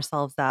don't know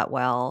ourselves that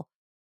well,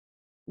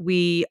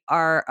 we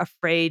are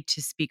afraid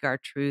to speak our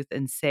truth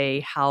and say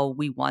how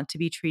we want to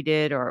be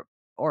treated,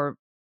 or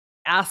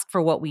ask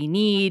for what we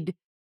need,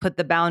 put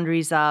the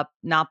boundaries up,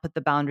 not put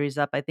the boundaries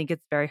up. I think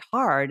it's very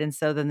hard. And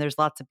so then there's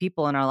lots of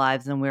people in our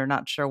lives and we're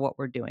not sure what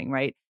we're doing,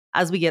 right?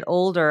 As we get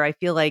older, I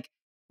feel like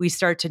we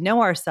start to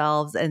know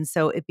ourselves. And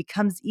so it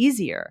becomes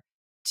easier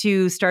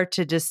to start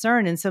to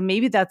discern. And so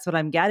maybe that's what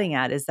I'm getting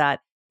at, is that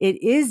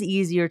it is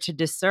easier to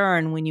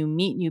discern when you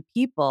meet new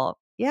people.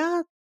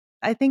 Yeah,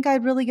 I think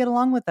I'd really get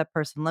along with that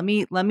person. Let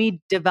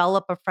me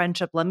develop a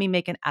friendship. Let me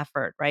make an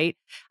effort, right?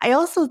 I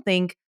also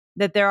think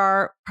that there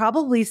are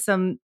probably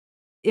some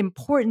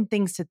important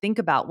things to think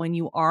about when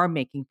you are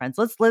making friends.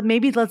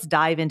 Maybe let's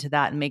dive into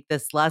that and make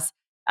this less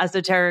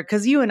esoteric,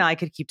 because you and I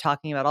could keep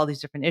talking about all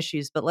these different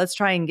issues, but let's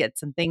try and get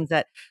some things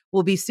that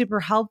will be super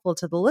helpful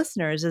to the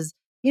listeners. Is,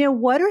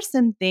 what are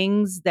some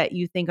things that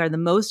you think are the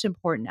most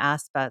important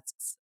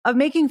aspects of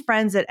making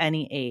friends at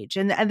any age?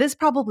 And this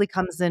probably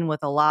comes in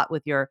with a lot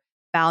with your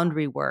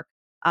boundary work.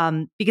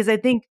 Because I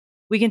think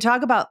we can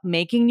talk about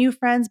making new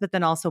friends, but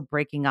then also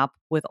breaking up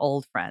with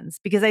old friends,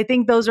 because I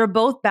think those are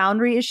both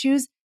boundary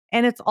issues.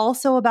 And it's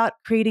also about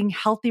creating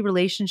healthy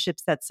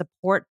relationships that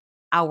support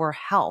our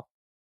health.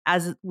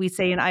 As we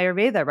say in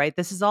Ayurveda, right?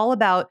 This is all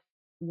about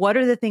what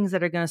are the things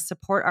that are going to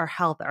support our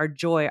health, our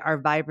joy, our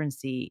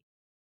vibrancy,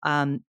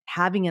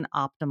 having an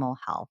optimal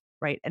health,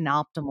 right? An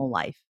optimal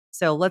life.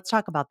 So let's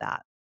talk about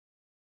that.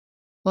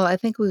 Well, I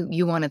think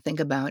you want to think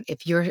about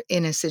if you're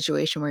in a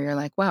situation where you're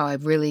like, wow, I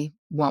really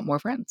want more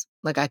friends.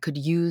 Like I could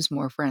use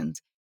more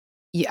friends.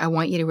 I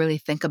want you to really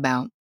think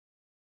about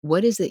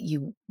what is it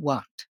you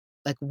want?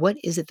 Like, what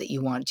is it that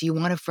you want? Do you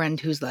want a friend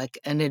who's like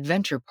an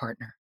adventure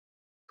partner,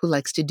 who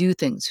likes to do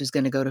things, who's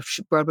going to go to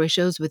Broadway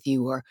shows with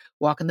you or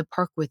walk in the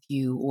park with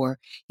you? Or,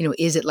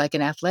 is it like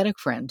an athletic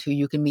friend who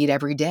you can meet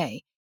every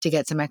day to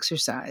get some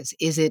exercise?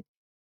 Is it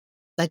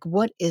like,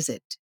 what is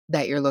it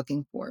that you're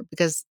looking for?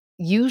 Because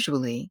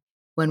usually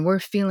when we're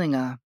feeling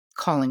a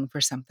calling for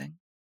something,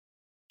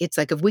 it's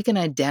like if we can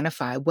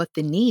identify what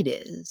the need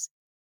is,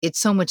 it's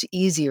so much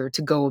easier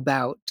to go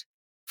about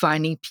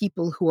finding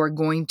people who are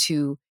going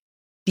to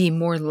be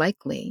more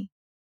likely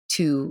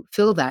to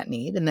fill that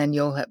need. And then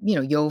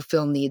you'll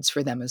fill needs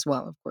for them as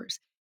well, of course.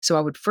 So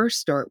I would first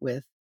start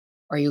with,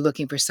 are you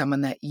looking for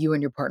someone that you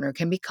and your partner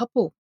can be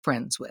couple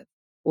friends with?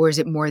 Or is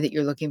it more that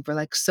you're looking for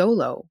like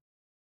solo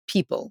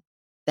people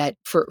that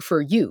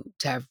for you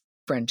to have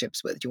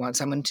friendships with? Do you want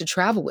someone to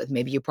travel with?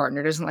 Maybe your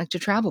partner doesn't like to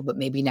travel, but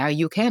maybe now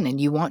you can and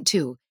you want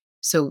to.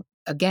 So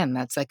again,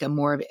 that's like a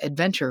more of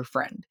adventure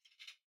friend.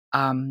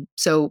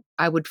 So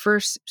I would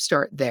first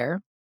start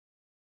there.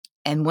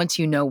 And once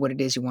you know what it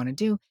is you want to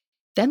do,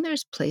 then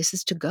there's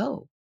places to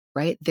go,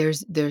 right?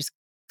 There's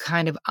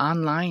kind of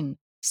online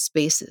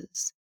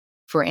spaces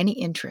for any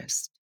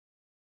interest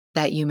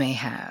that you may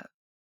have.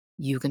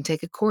 You can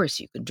take a course,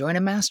 you can join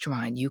a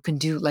mastermind, you can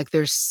do like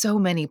there's so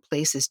many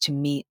places to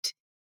meet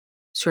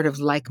sort of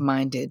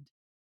like-minded,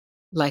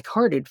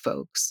 like-hearted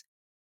folks.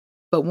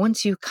 But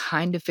once you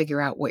kind of figure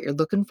out what you're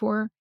looking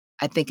for,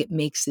 I think it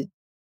makes it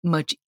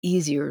much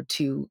easier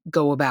to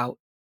go about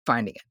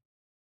finding it.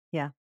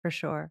 Yeah, for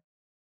sure.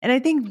 And I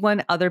think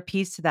one other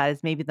piece to that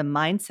is maybe the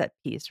mindset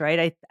piece,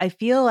 right? I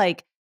feel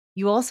like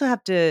you also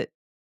have to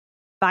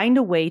find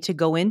a way to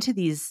go into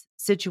these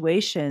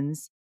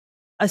situations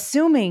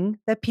assuming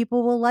that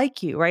people will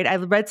like you, right? I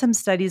read some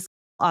studies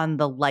on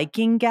the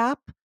liking gap,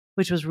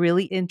 which was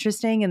really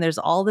interesting. And there's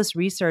all this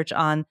research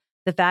on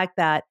the fact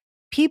that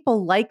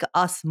people like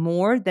us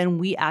more than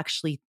we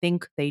actually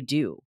think they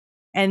do.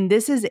 And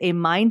this is a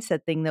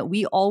mindset thing that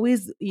we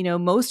always,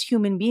 most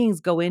human beings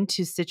go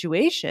into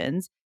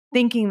situations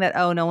thinking that,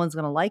 oh, no one's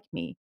going to like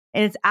me.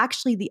 And it's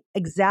actually the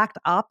exact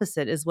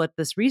opposite, is what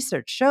this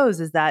research shows,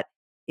 is that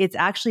it's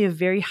actually a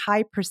very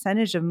high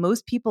percentage of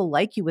most people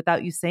like you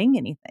without you saying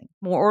anything.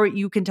 Or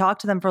you can talk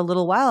to them for a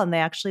little while and they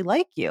actually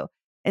like you.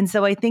 And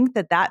so I think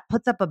that that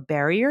puts up a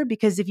barrier,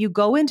 because if you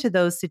go into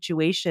those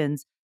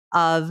situations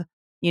of,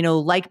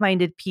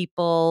 like-minded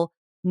people,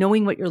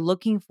 knowing what you're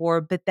looking for,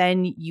 but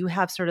then you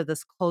have sort of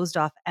this closed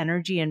off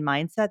energy and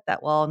mindset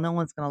that, well, no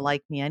one's going to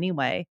like me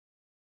anyway,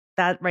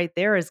 that right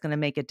there is going to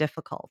make it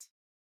difficult.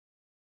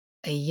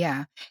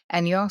 Yeah.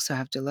 And you also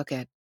have to look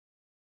at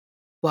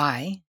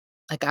why.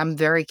 Like, I'm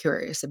very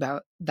curious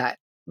about that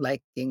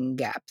liking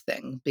gap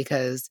thing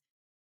because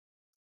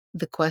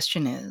the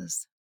question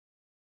is,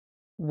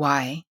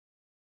 why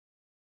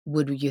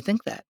would you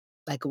think that?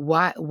 Like,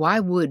 why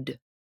would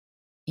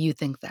you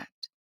think that?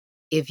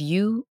 If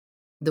you,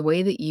 the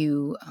way that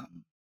you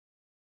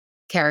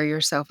carry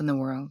yourself in the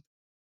world,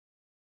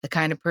 the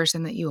kind of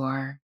person that you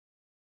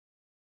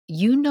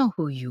know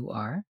who you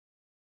are.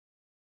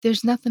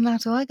 There's nothing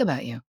not to like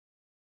about you.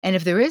 And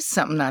if there is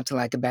something not to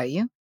like about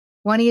you,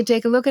 why don't you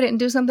take a look at it and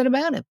do something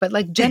about it? But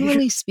like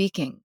generally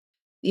speaking,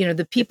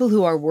 the people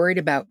who are worried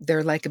about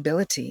their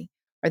likability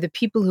are the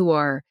people who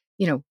are,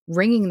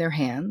 wringing their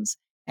hands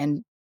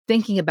and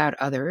thinking about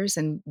others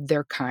and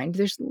they're kind.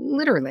 There's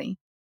literally,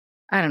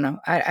 I don't know.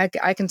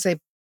 I can say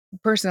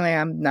personally,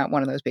 I'm not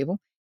one of those people.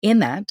 in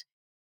that,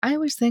 I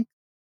always think,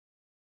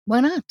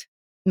 why not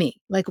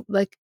me? Like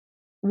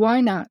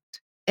why not?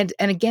 And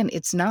again,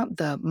 it's not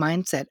the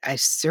mindset. I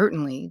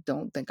certainly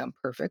don't think I'm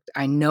perfect.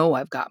 I know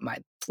I've got my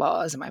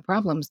flaws and my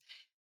problems,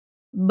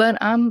 but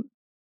I'm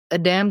a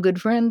damn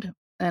good friend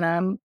and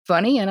I'm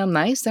funny and I'm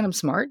nice and I'm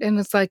smart and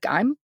it's like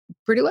I'm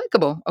pretty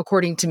likable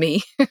according to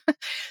me.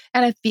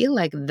 And I feel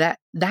like that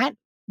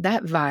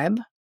vibe,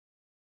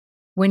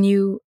 when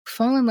you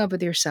fall in love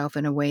with yourself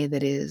in a way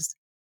that is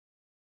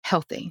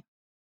healthy,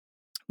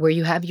 where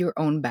you have your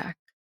own back,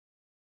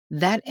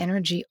 that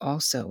energy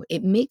also,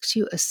 it makes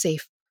you a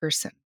safe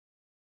person,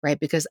 right?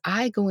 Because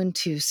I go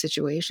into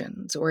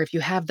situations, or if you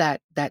have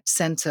that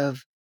sense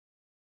of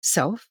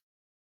self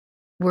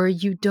where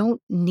you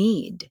don't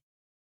need,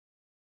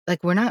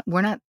 like we're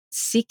not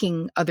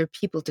seeking other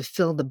people to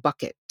fill the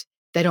bucket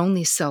that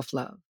only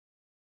self-love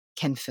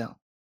can fill.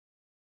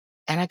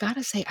 And I got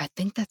to say, I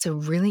think that's a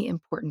really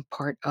important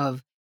part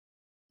of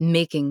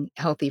making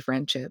healthy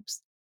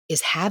friendships,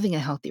 is having a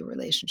healthy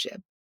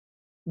relationship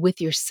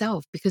with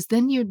yourself, because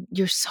then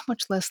you're so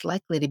much less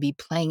likely to be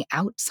playing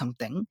out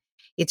something.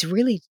 It's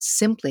really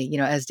simply,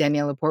 as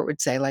Danielle Laporte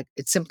would say, like,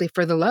 it's simply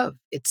for the love.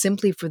 It's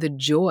simply for the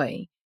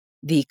joy,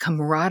 the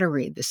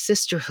camaraderie, the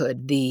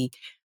sisterhood, the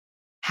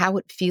how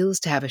it feels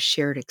to have a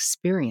shared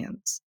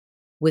experience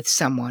with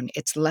someone.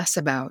 It's less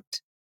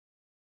about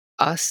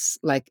us,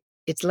 like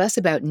it's less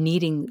about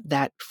needing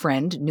that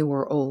friend, new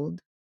or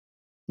old,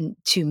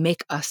 to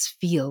make us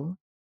feel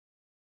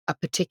a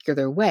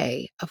particular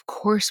way. Of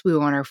course, we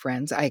want our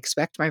friends. I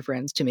expect my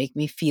friends to make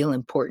me feel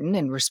important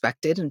and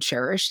respected and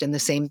cherished in the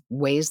same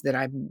ways that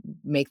I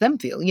make them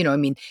feel. I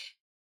mean,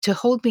 to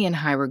hold me in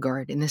high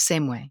regard in the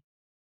same way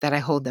that I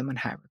hold them in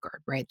high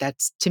regard, right?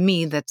 That's, to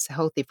me, that's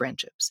healthy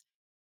friendships.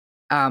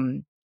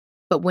 Um,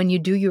 but when you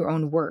do your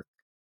own work,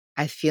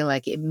 I feel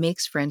like it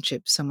makes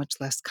friendship so much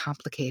less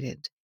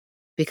complicated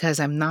because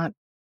I'm not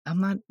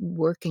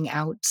working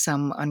out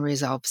some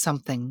unresolved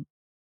something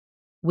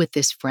with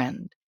this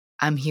friend.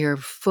 I'm here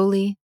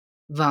fully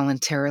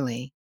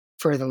voluntarily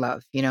for the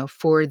love,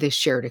 for the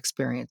shared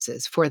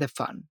experiences, for the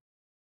fun.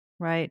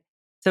 Right.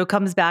 So it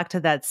comes back to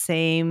that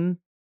same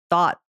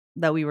thought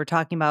that we were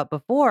talking about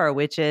before,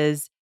 which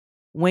is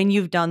when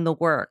you've done the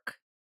work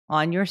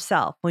on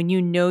yourself, when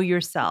you know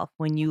yourself,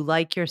 when you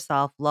like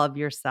yourself, love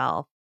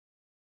yourself,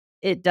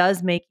 it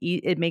does make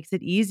it makes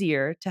it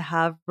easier to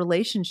have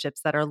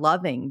relationships that are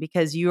loving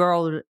because you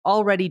are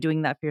already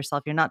doing that for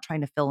yourself. You're not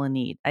trying to fill a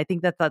need. I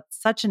think that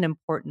that's such an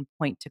important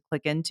point to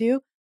click into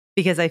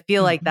because I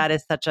feel like Mhm. that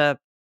is such a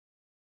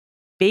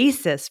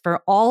basis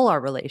for all our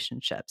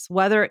relationships,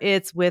 whether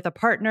it's with a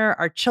partner,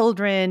 our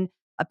children,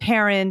 a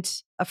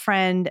parent, a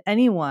friend,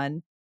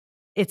 anyone,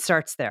 it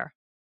starts there.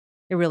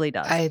 It really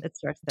does. I It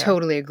starts there.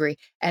 totally agree.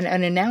 And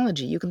an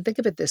analogy, you can think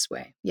of it this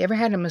way. You ever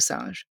had a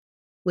massage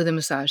with a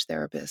massage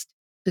therapist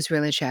who's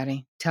really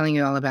chatty, telling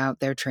you all about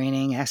their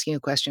training, asking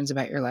you questions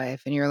about your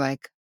life, and you're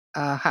like,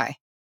 hi,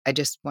 I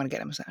just want to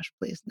get a massage,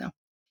 please. No.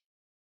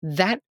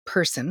 That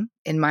person,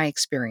 in my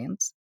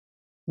experience,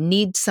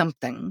 needs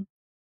something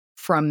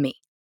from me.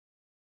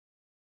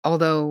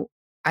 Although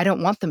I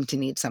don't want them to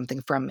need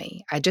something from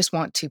me. I just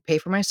want to pay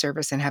for my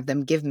service and have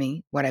them give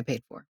me what I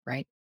paid for,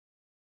 right?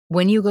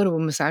 When you go to a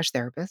massage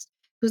therapist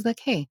who's like,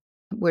 hey,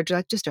 where'd you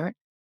like to start?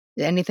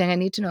 Anything I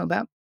need to know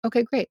about?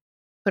 Okay, great.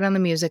 Put on the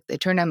music, they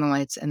turn down the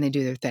lights, and they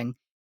do their thing.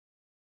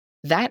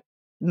 That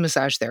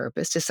massage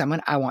therapist is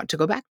someone I want to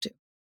go back to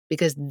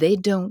because they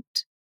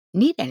don't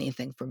need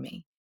anything from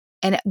me.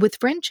 And with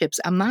friendships,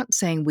 I'm not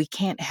saying we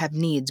can't have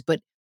needs,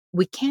 but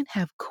we can't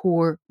have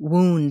core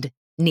wound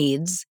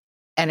needs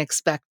and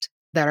expect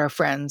that our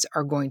friends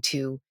are going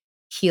to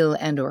heal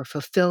and or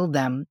fulfill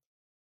them,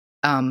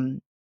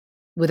 um,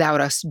 without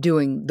us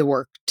doing the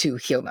work to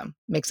heal them.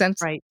 Make sense?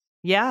 Right.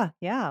 Yeah,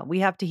 yeah. We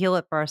have to heal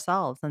it for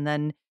ourselves and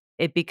then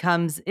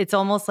it's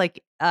almost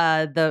like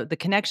the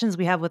connections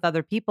we have with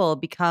other people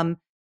become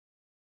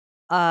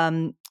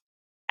um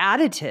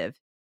additive,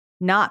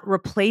 not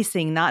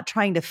replacing, not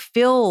trying to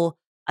fill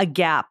a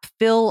gap,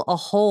 fill a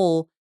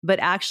hole, but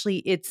actually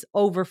it's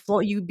overflow.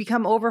 You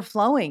become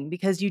overflowing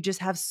because you just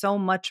have so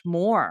much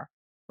more,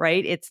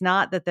 right? It's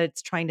not that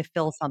it's trying to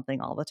fill something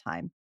all the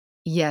time.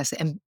 Yes.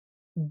 And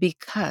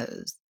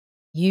because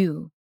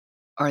you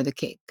are the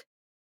cake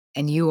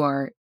and you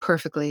are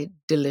perfectly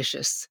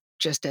delicious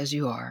just as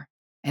you are.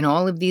 And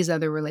all of these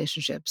other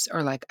relationships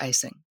are like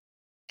icing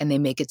and they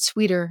make it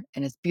sweeter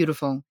and it's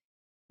beautiful.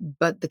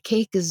 But the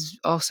cake is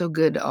also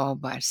good all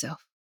by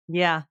itself.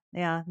 Yeah,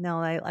 yeah. No,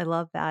 I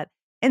love that.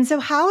 And so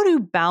how do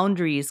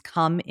boundaries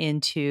come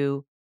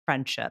into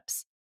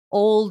friendships?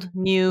 Old,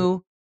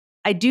 new?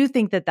 I do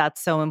think that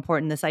that's so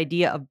important, this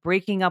idea of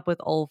breaking up with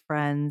old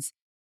friends,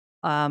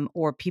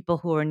 or people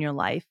who are in your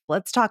life.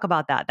 Let's talk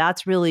about that.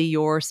 That's really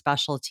your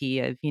specialty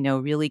of,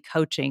 really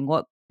coaching.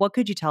 What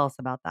could you tell us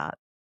about that?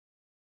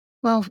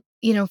 Well,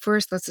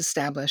 first let's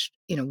establish,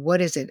 what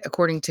is it,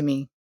 according to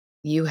me,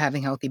 you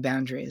having healthy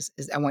boundaries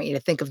is I want you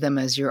to think of them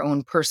as your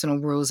own personal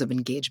rules of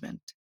engagement.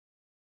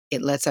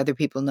 It lets other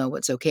people know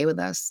what's okay with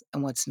us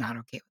and what's not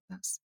okay with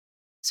us.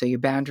 So your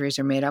boundaries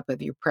are made up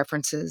of your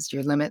preferences,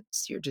 your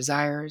limits, your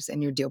desires,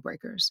 and your deal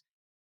breakers.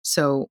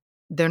 So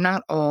they're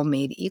not all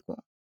made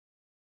equal.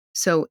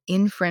 So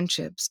in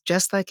friendships,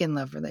 just like in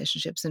love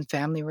relationships and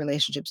family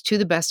relationships, to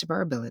the best of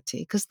our ability,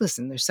 because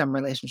listen, there's some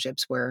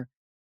relationships where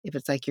if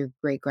it's like your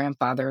great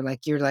grandfather,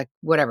 like you're like,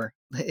 whatever,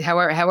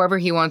 however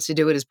he wants to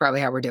do it is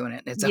probably how we're doing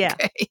it. And it's Yeah.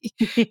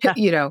 okay,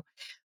 Yeah.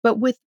 but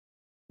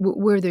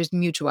where there's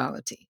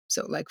mutuality.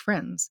 So like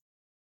friends,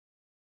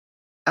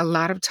 a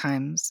lot of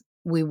times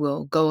we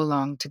will go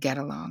along to get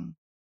along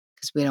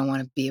because we don't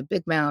want to be a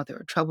big mouth or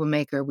a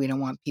troublemaker. We don't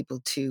want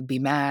people to be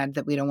mad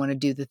that we don't want to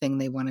do the thing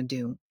they want to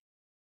do.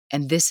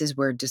 And this is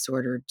where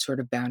disordered sort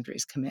of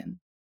boundaries come in.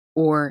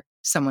 Or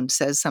someone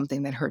says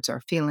something that hurts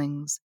our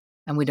feelings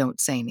and we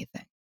don't say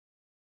anything,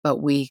 but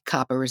we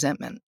cop a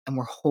resentment and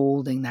we're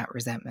holding that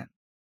resentment.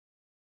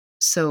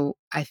 So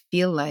I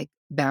feel like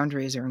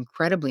boundaries are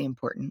incredibly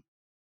important,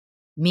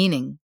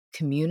 meaning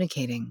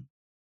communicating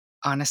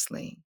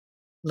honestly,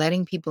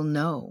 letting people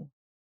know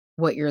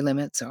what your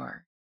limits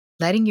are,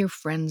 letting your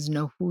friends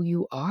know who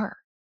you are,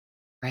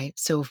 right?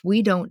 So if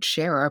we don't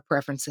share our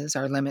preferences,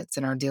 our limits,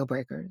 and our deal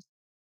breakers,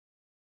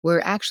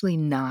 we're actually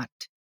not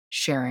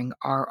sharing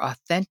our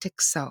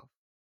authentic self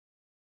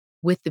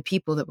with the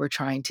people that we're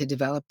trying to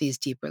develop these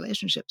deep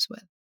relationships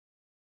with.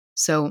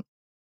 So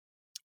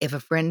if a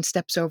friend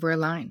steps over a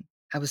line,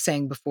 I was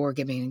saying before,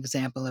 giving an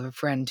example of a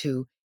friend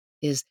who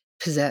is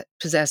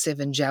possessive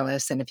and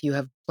jealous. And if you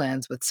have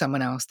plans with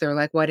someone else, they're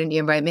like, why didn't you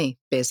invite me?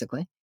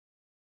 Basically.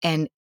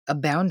 And a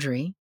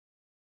boundary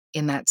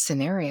in that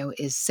scenario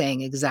is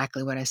saying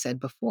exactly what I said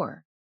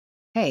before.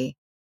 Hey,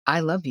 I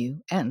love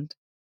you and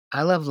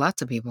I love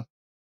lots of people.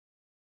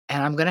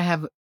 And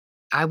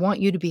I want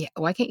you to be,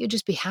 why can't you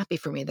just be happy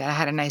for me that I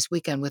had a nice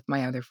weekend with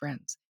my other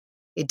friends?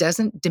 It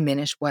doesn't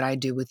diminish what I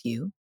do with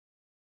you,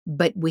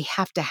 but we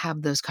have to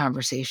have those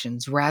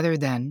conversations rather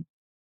than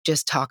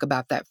just talk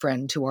about that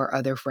friend to our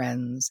other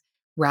friends,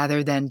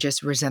 rather than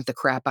just resent the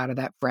crap out of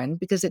that friend,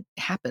 because it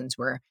happens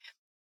where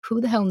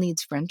who the hell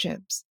needs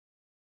friendships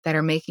that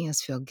are making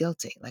us feel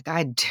guilty? Like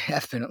I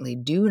definitely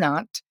do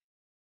not,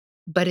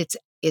 but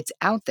it's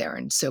out there.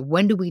 And so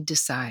when do we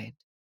decide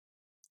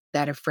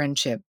that a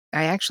friendship,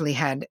 I actually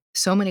had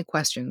so many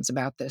questions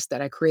about this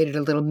that I created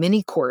a little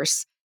mini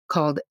course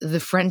called the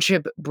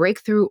Friendship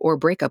Breakthrough or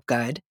Breakup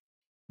Guide,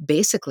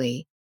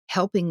 basically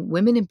helping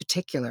women in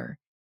particular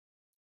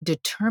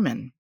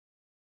determine,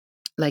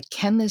 like,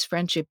 can this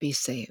friendship be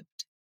saved?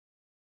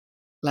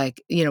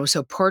 Like,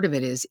 so part of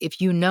it is if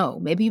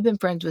maybe you've been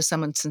friends with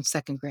someone since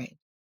second grade,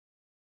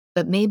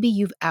 but maybe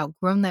you've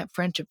outgrown that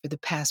friendship for the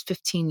past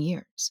 15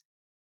 years.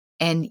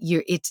 And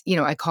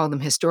I call them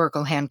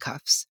historical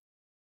handcuffs,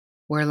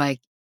 where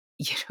like,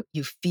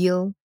 you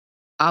feel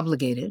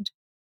obligated,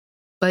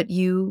 but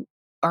you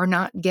are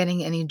not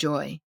getting any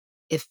joy.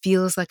 It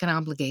feels like an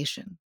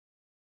obligation.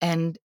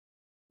 And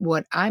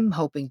what I'm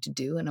hoping to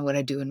do and what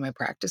I do in my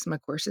practice, my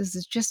courses,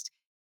 is just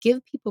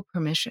give people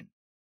permission.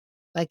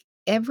 Like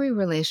every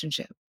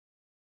relationship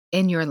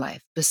in your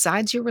life,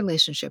 besides your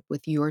relationship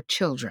with your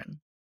children,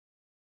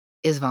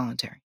 is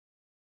voluntary.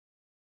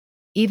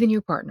 Even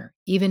your partner,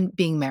 even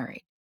being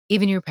married,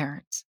 even your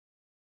parents.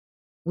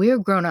 We're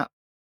grown up.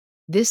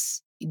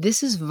 This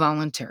is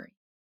voluntary.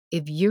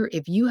 If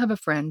you have a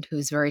friend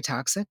who's very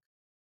toxic,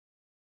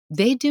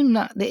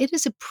 it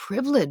is a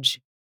privilege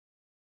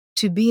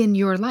to be in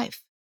your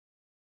life.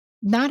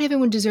 Not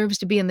everyone deserves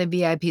to be in the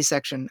VIP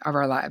section of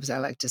our lives, I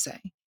like to say.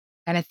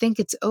 And I think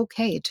it's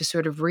okay to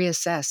sort of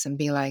reassess and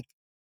be like,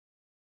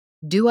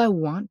 do I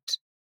want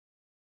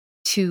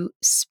to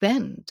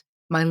spend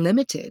my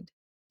limited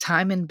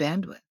time and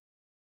bandwidth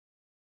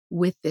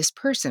with this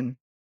person?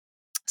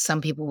 Some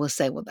people will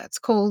say, well, that's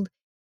cold.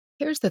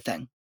 Here's the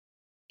thing.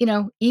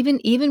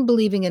 Even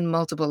believing in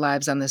multiple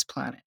lives on this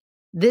planet,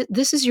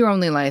 this is your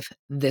only life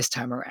this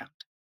time around.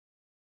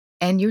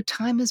 And your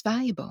time is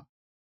valuable.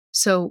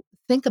 So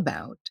think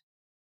about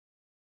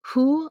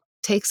who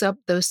takes up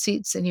those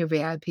seats in your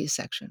VIP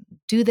section.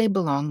 Do they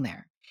belong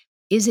there?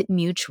 Is it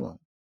mutual?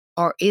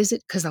 Or is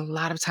it, because a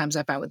lot of times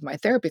I find with my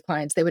therapy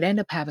clients, they would end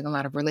up having a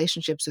lot of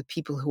relationships with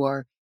people who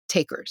are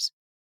takers,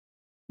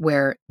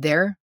 where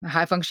they're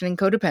high functioning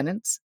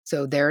codependents.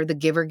 So they're the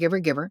giver, giver,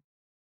 giver.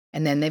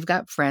 And then they've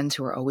got friends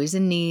who are always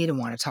in need and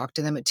want to talk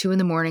to them at 2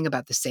 a.m.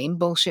 about the same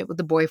bullshit with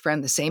the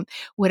boyfriend, the same,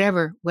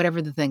 whatever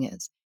the thing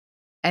is.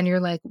 And you're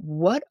like,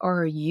 what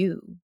are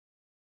you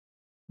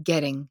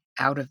getting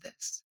out of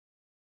this?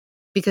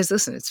 Because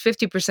listen, it's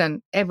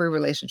 50%, every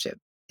relationship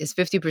is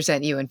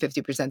 50% you and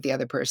 50% the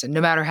other person, no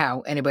matter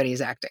how anybody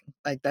is acting.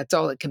 Like that's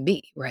all it can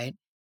be, right?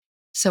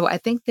 So I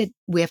think that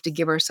we have to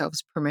give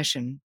ourselves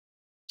permission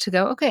to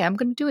go, okay, I'm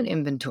going to do an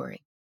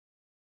inventory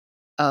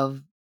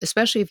of,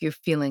 especially if you're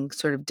feeling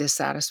sort of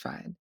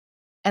dissatisfied,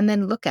 and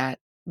then look at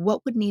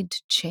what would need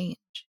to change.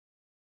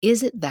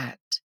 Is it that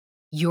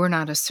you're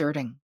not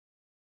asserting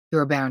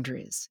your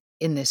boundaries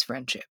in this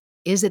friendship?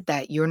 Is it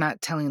that you're not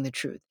telling the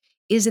truth?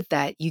 Is it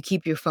that you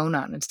keep your phone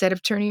on instead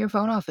of turning your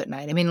phone off at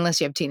night? I mean,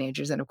 unless you have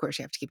teenagers, then of course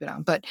you have to keep it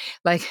on. But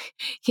like,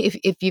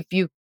 if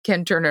you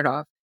can turn it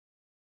off,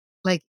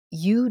 Like,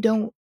 you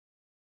don't,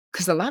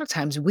 because a lot of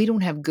times we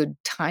don't have good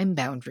time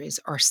boundaries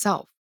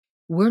ourselves.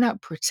 We're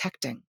not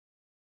protecting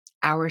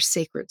our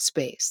sacred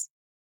space.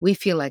 We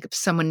feel like if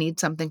someone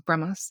needs something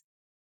from us,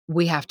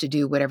 we have to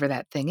do whatever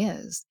that thing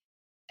is.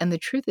 And the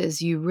truth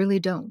is you really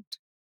don't,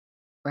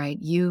 right?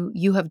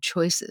 You have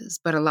choices,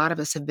 but a lot of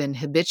us have been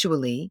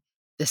habitually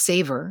the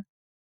saver,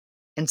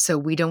 and so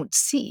we don't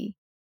see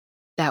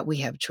that we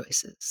have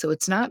choices. So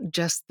it's not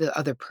just the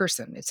other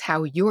person, it's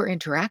how you're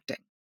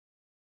interacting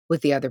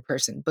with the other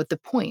person. But the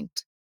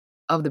point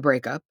of the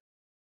breakup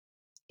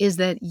is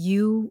that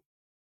you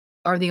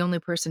are the only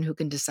person who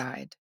can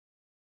decide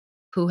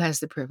who has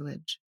the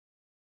privilege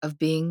of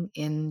being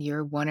in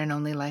your one and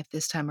only life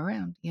this time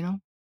around, you know?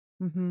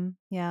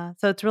 Yeah.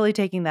 So it's really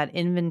taking that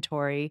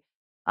inventory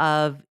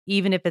of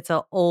even if it's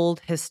an old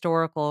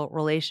historical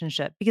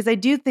relationship, because I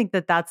do think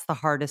that that's the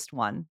hardest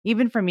one,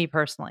 even for me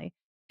personally.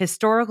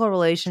 Historical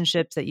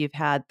relationships that you've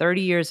had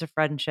 30 years of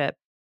friendship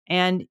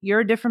and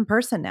you're a different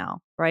person now,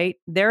 right?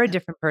 They're a Yeah.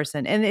 different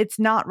person. And it's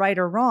not right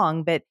or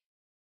wrong, but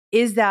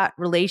is that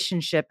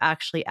relationship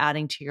actually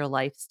adding to your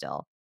life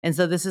still? And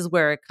so this is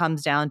where it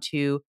comes down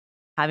to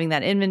having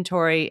that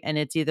inventory, and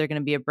it's either going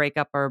to be a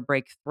breakup or a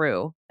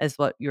breakthrough, is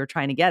what you're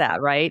trying to get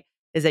at, right?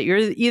 Is that you're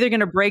either going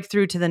to break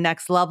through to the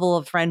next level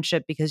of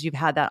friendship because you've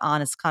had that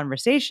honest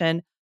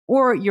conversation,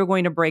 or you're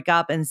going to break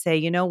up and say,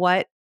 you know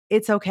what?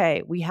 It's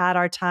okay. We had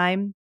our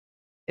time.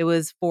 It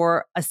was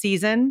for a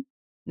season.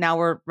 Now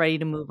we're ready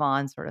to move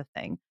on, sort of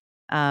thing.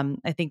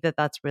 I think that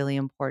that's really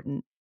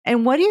important.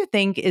 And what do you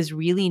think is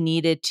really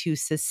needed to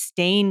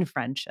sustain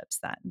friendships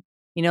then?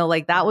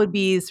 Like that would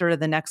be sort of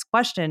the next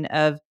question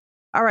of,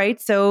 all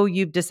right, so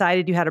you've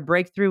decided you had a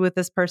breakthrough with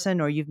this person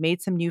or you've made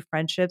some new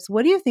friendships.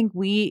 What do you think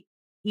we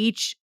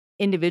each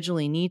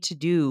individually need to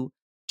do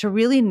to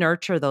really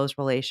nurture those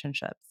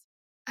relationships?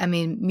 I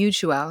mean,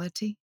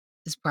 mutuality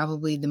is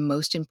probably the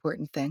most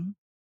important thing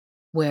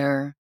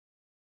where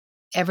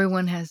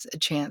everyone has a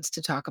chance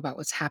to talk about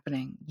what's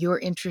happening. You're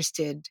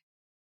interested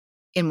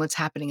in what's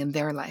happening in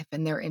their life,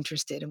 and they're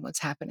interested in what's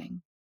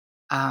happening.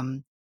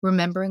 Um,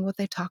 Remembering what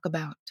they talk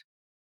about,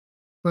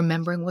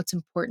 remembering what's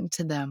important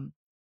to them.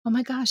 Oh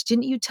my gosh,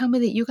 didn't you tell me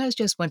that you guys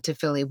just went to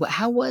Philly?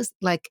 How was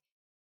like,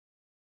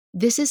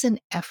 this is an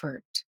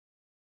effort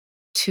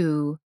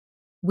to,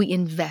 we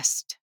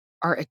invest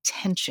our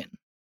attention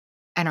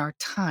and our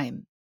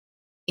time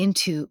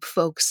into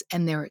folks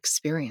and their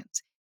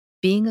experience.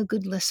 Being a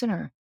good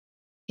listener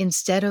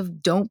instead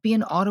of don't be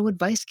an auto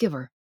advice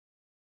giver,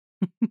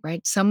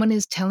 right? Someone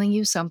is telling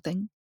you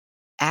something.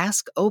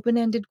 Ask open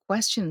ended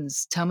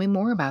questions. Tell me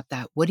more about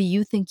that. What do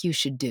you think you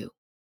should do?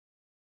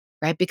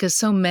 Right? Because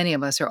so many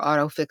of us are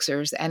auto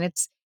fixers, and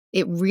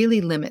it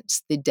really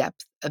limits the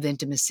depth of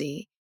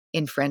intimacy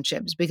in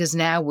friendships because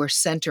now we're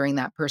centering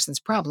that person's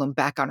problem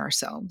back on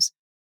ourselves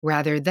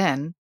rather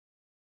than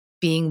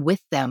being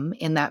with them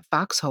in that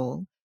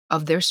foxhole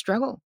of their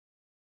struggle,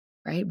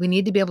 right? We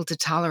need to be able to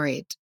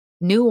tolerate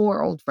new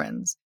or old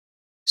friends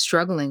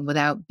struggling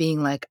without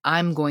being like,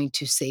 I'm going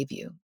to save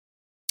you,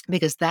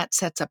 because that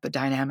sets up a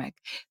dynamic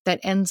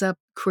that ends up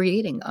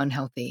creating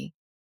unhealthy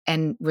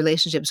and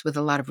relationships with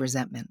a lot of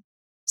resentment.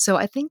 So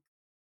I think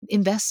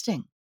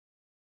investing,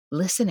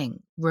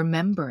 listening,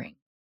 remembering,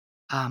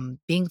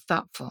 being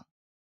thoughtful,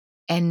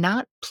 and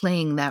not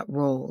playing that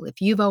role.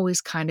 If you've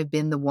always kind of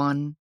been the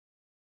one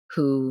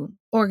who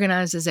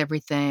organizes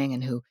everything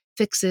and who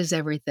fixes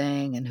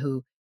everything and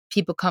who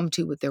people come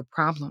to with their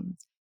problems,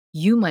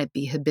 you might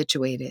be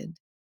habituated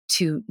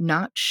to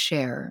not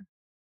share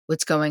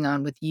what's going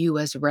on with you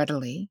as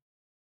readily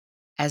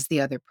as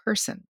the other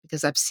person.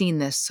 Because I've seen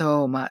this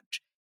so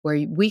much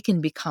where we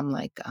can become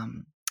like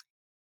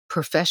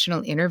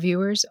professional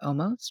interviewers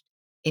almost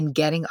in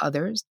getting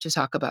others to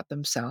talk about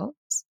themselves,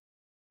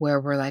 where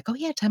we're like, oh,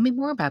 yeah, tell me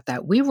more about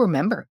that. We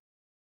remember,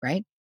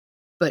 right?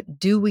 But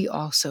do we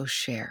also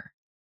share?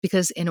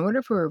 Because in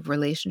order for a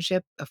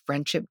relationship, a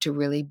friendship to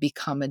really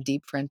become a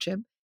deep friendship,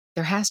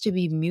 there has to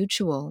be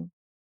mutual,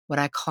 what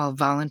I call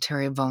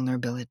voluntary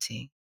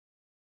vulnerability,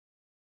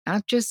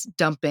 not just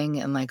dumping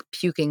and like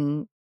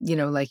puking,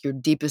 like your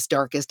deepest,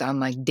 darkest on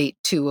like date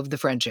 2 of the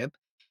friendship,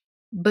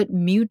 but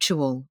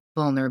mutual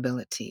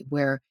vulnerability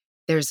where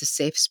there's a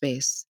safe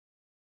space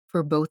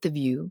for both of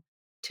you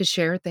to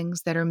share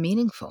things that are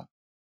meaningful,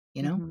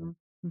 you know? Mhm,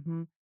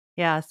 mhm.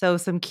 Yeah, so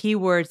some key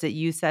words that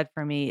you said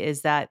for me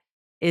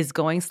is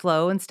going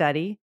slow and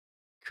steady,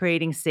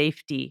 creating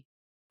safety.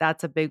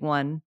 That's a big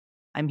one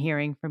I'm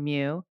hearing from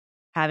you.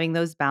 Having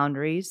those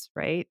boundaries,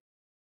 right?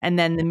 And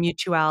then the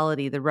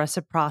mutuality, the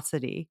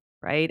reciprocity,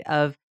 right?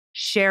 Of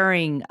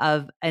sharing,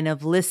 of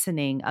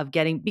listening, of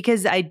getting,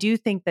 because I do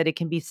think that it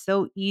can be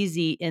so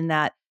easy in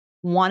that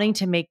wanting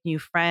to make new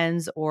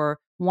friends or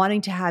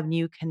wanting to have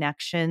new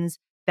connections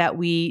that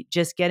we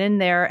just get in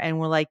there and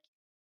we're like,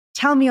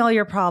 tell me all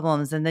your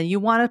problems. And then you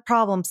want to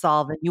problem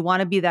solve and you want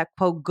to be that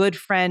quote good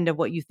friend of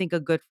what you think a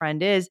good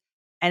friend is.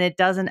 And it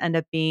doesn't end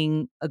up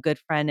being a good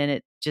friend. And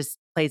it just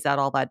plays out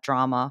all that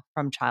drama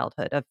from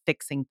childhood of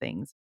fixing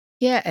things.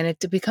 Yeah, and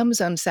it becomes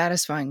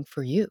unsatisfying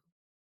for you.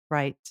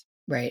 Right.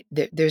 right?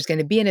 There's going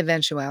to be an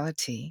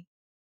eventuality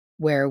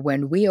where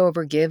when we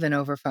overgive and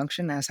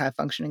overfunction as high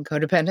functioning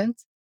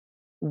codependents,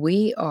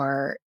 we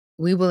are,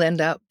 we will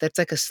end up, that's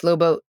like a slow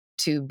boat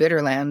to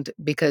bitterland,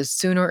 because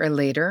sooner or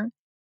later,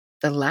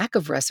 the lack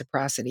of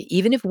reciprocity,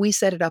 even if we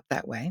set it up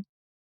that way,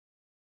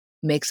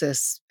 makes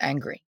us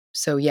angry.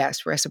 So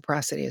yes,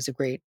 reciprocity is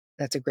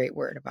that's a great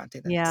word, Avanti.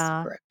 That's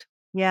Yeah. correct.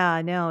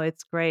 Yeah, no,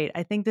 it's great.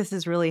 I think this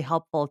is really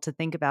helpful to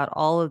think about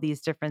all of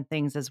these different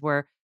things as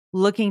we're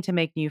looking to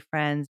make new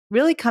friends,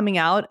 really coming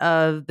out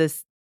of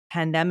this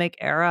pandemic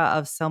era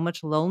of so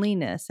much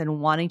loneliness and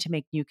wanting to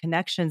make new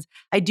connections.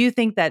 I do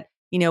think that,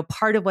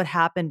 part of what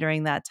happened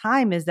during that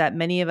time is that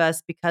many of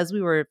us, because we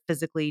were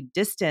physically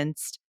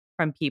distanced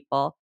from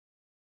people,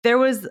 there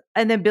was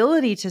an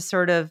ability to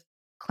sort of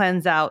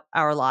cleanse out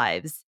our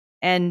lives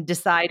and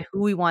decide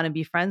who we want to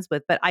be friends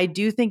with. But I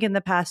do think in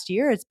the past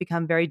year, it's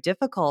become very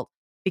difficult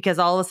because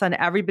all of a sudden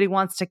everybody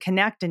wants to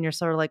connect and you're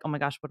sort of like, oh my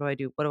gosh, what do I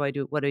do? What do I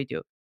do? What do I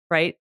do?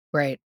 Right?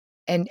 Right.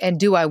 And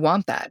do I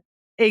want that?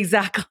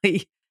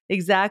 Exactly.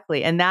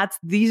 Exactly. And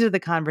these are the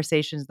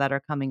conversations that are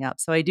coming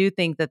up. So I do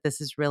think that this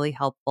is really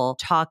helpful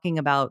talking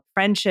about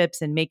friendships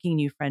and making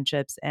new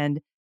friendships. And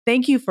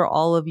thank you for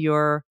all of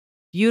your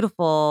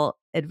beautiful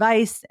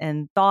advice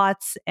and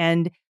thoughts.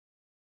 And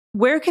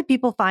where could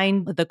people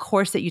find the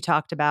course that you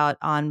talked about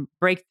on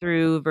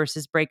breakthrough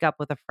versus breakup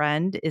with a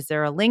friend? Is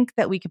there a link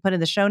that we can put in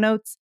the show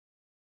notes?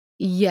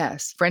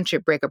 Yes.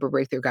 Friendship Breakup or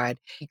Breakthrough Guide.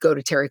 You go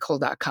to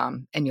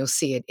terricole.com and you'll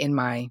see it in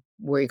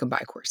where you can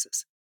buy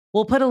courses.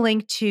 We'll put a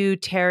link to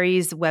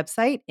Terri's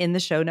website in the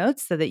show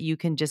notes so that you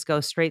can just go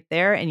straight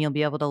there and you'll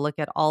be able to look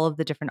at all of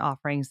the different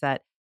offerings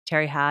that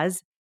Terri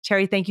has.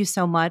 Terri, thank you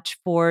so much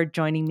for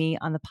joining me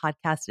on the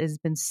podcast. It has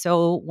been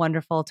so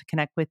wonderful to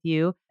connect with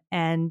you.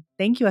 And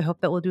thank you. I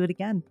hope that we'll do it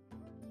again.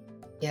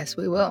 Yes,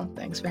 we will.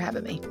 Thanks for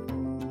having me.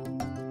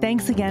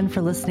 Thanks again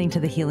for listening to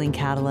The Healing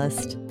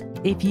Catalyst.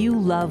 If you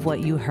love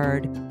what you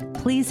heard,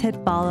 please hit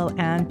follow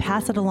and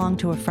pass it along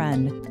to a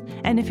friend.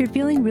 And if you're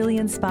feeling really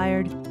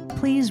inspired,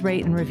 please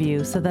rate and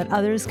review so that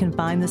others can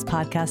find this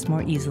podcast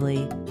more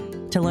easily.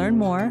 To learn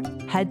more,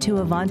 head to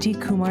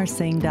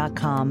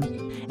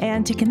avantikumarsingh.com.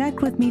 And to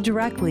connect with me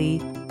directly,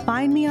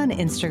 find me on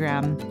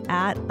Instagram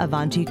at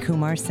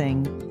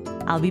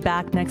avantikumarsingh. I'll be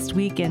back next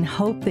week and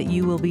hope that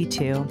you will be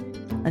too.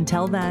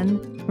 Until then,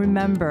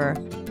 remember,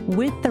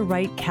 with the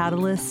right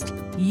catalyst,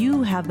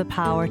 you have the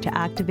power to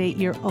activate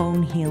your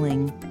own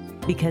healing,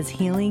 because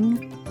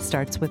healing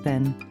starts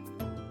within.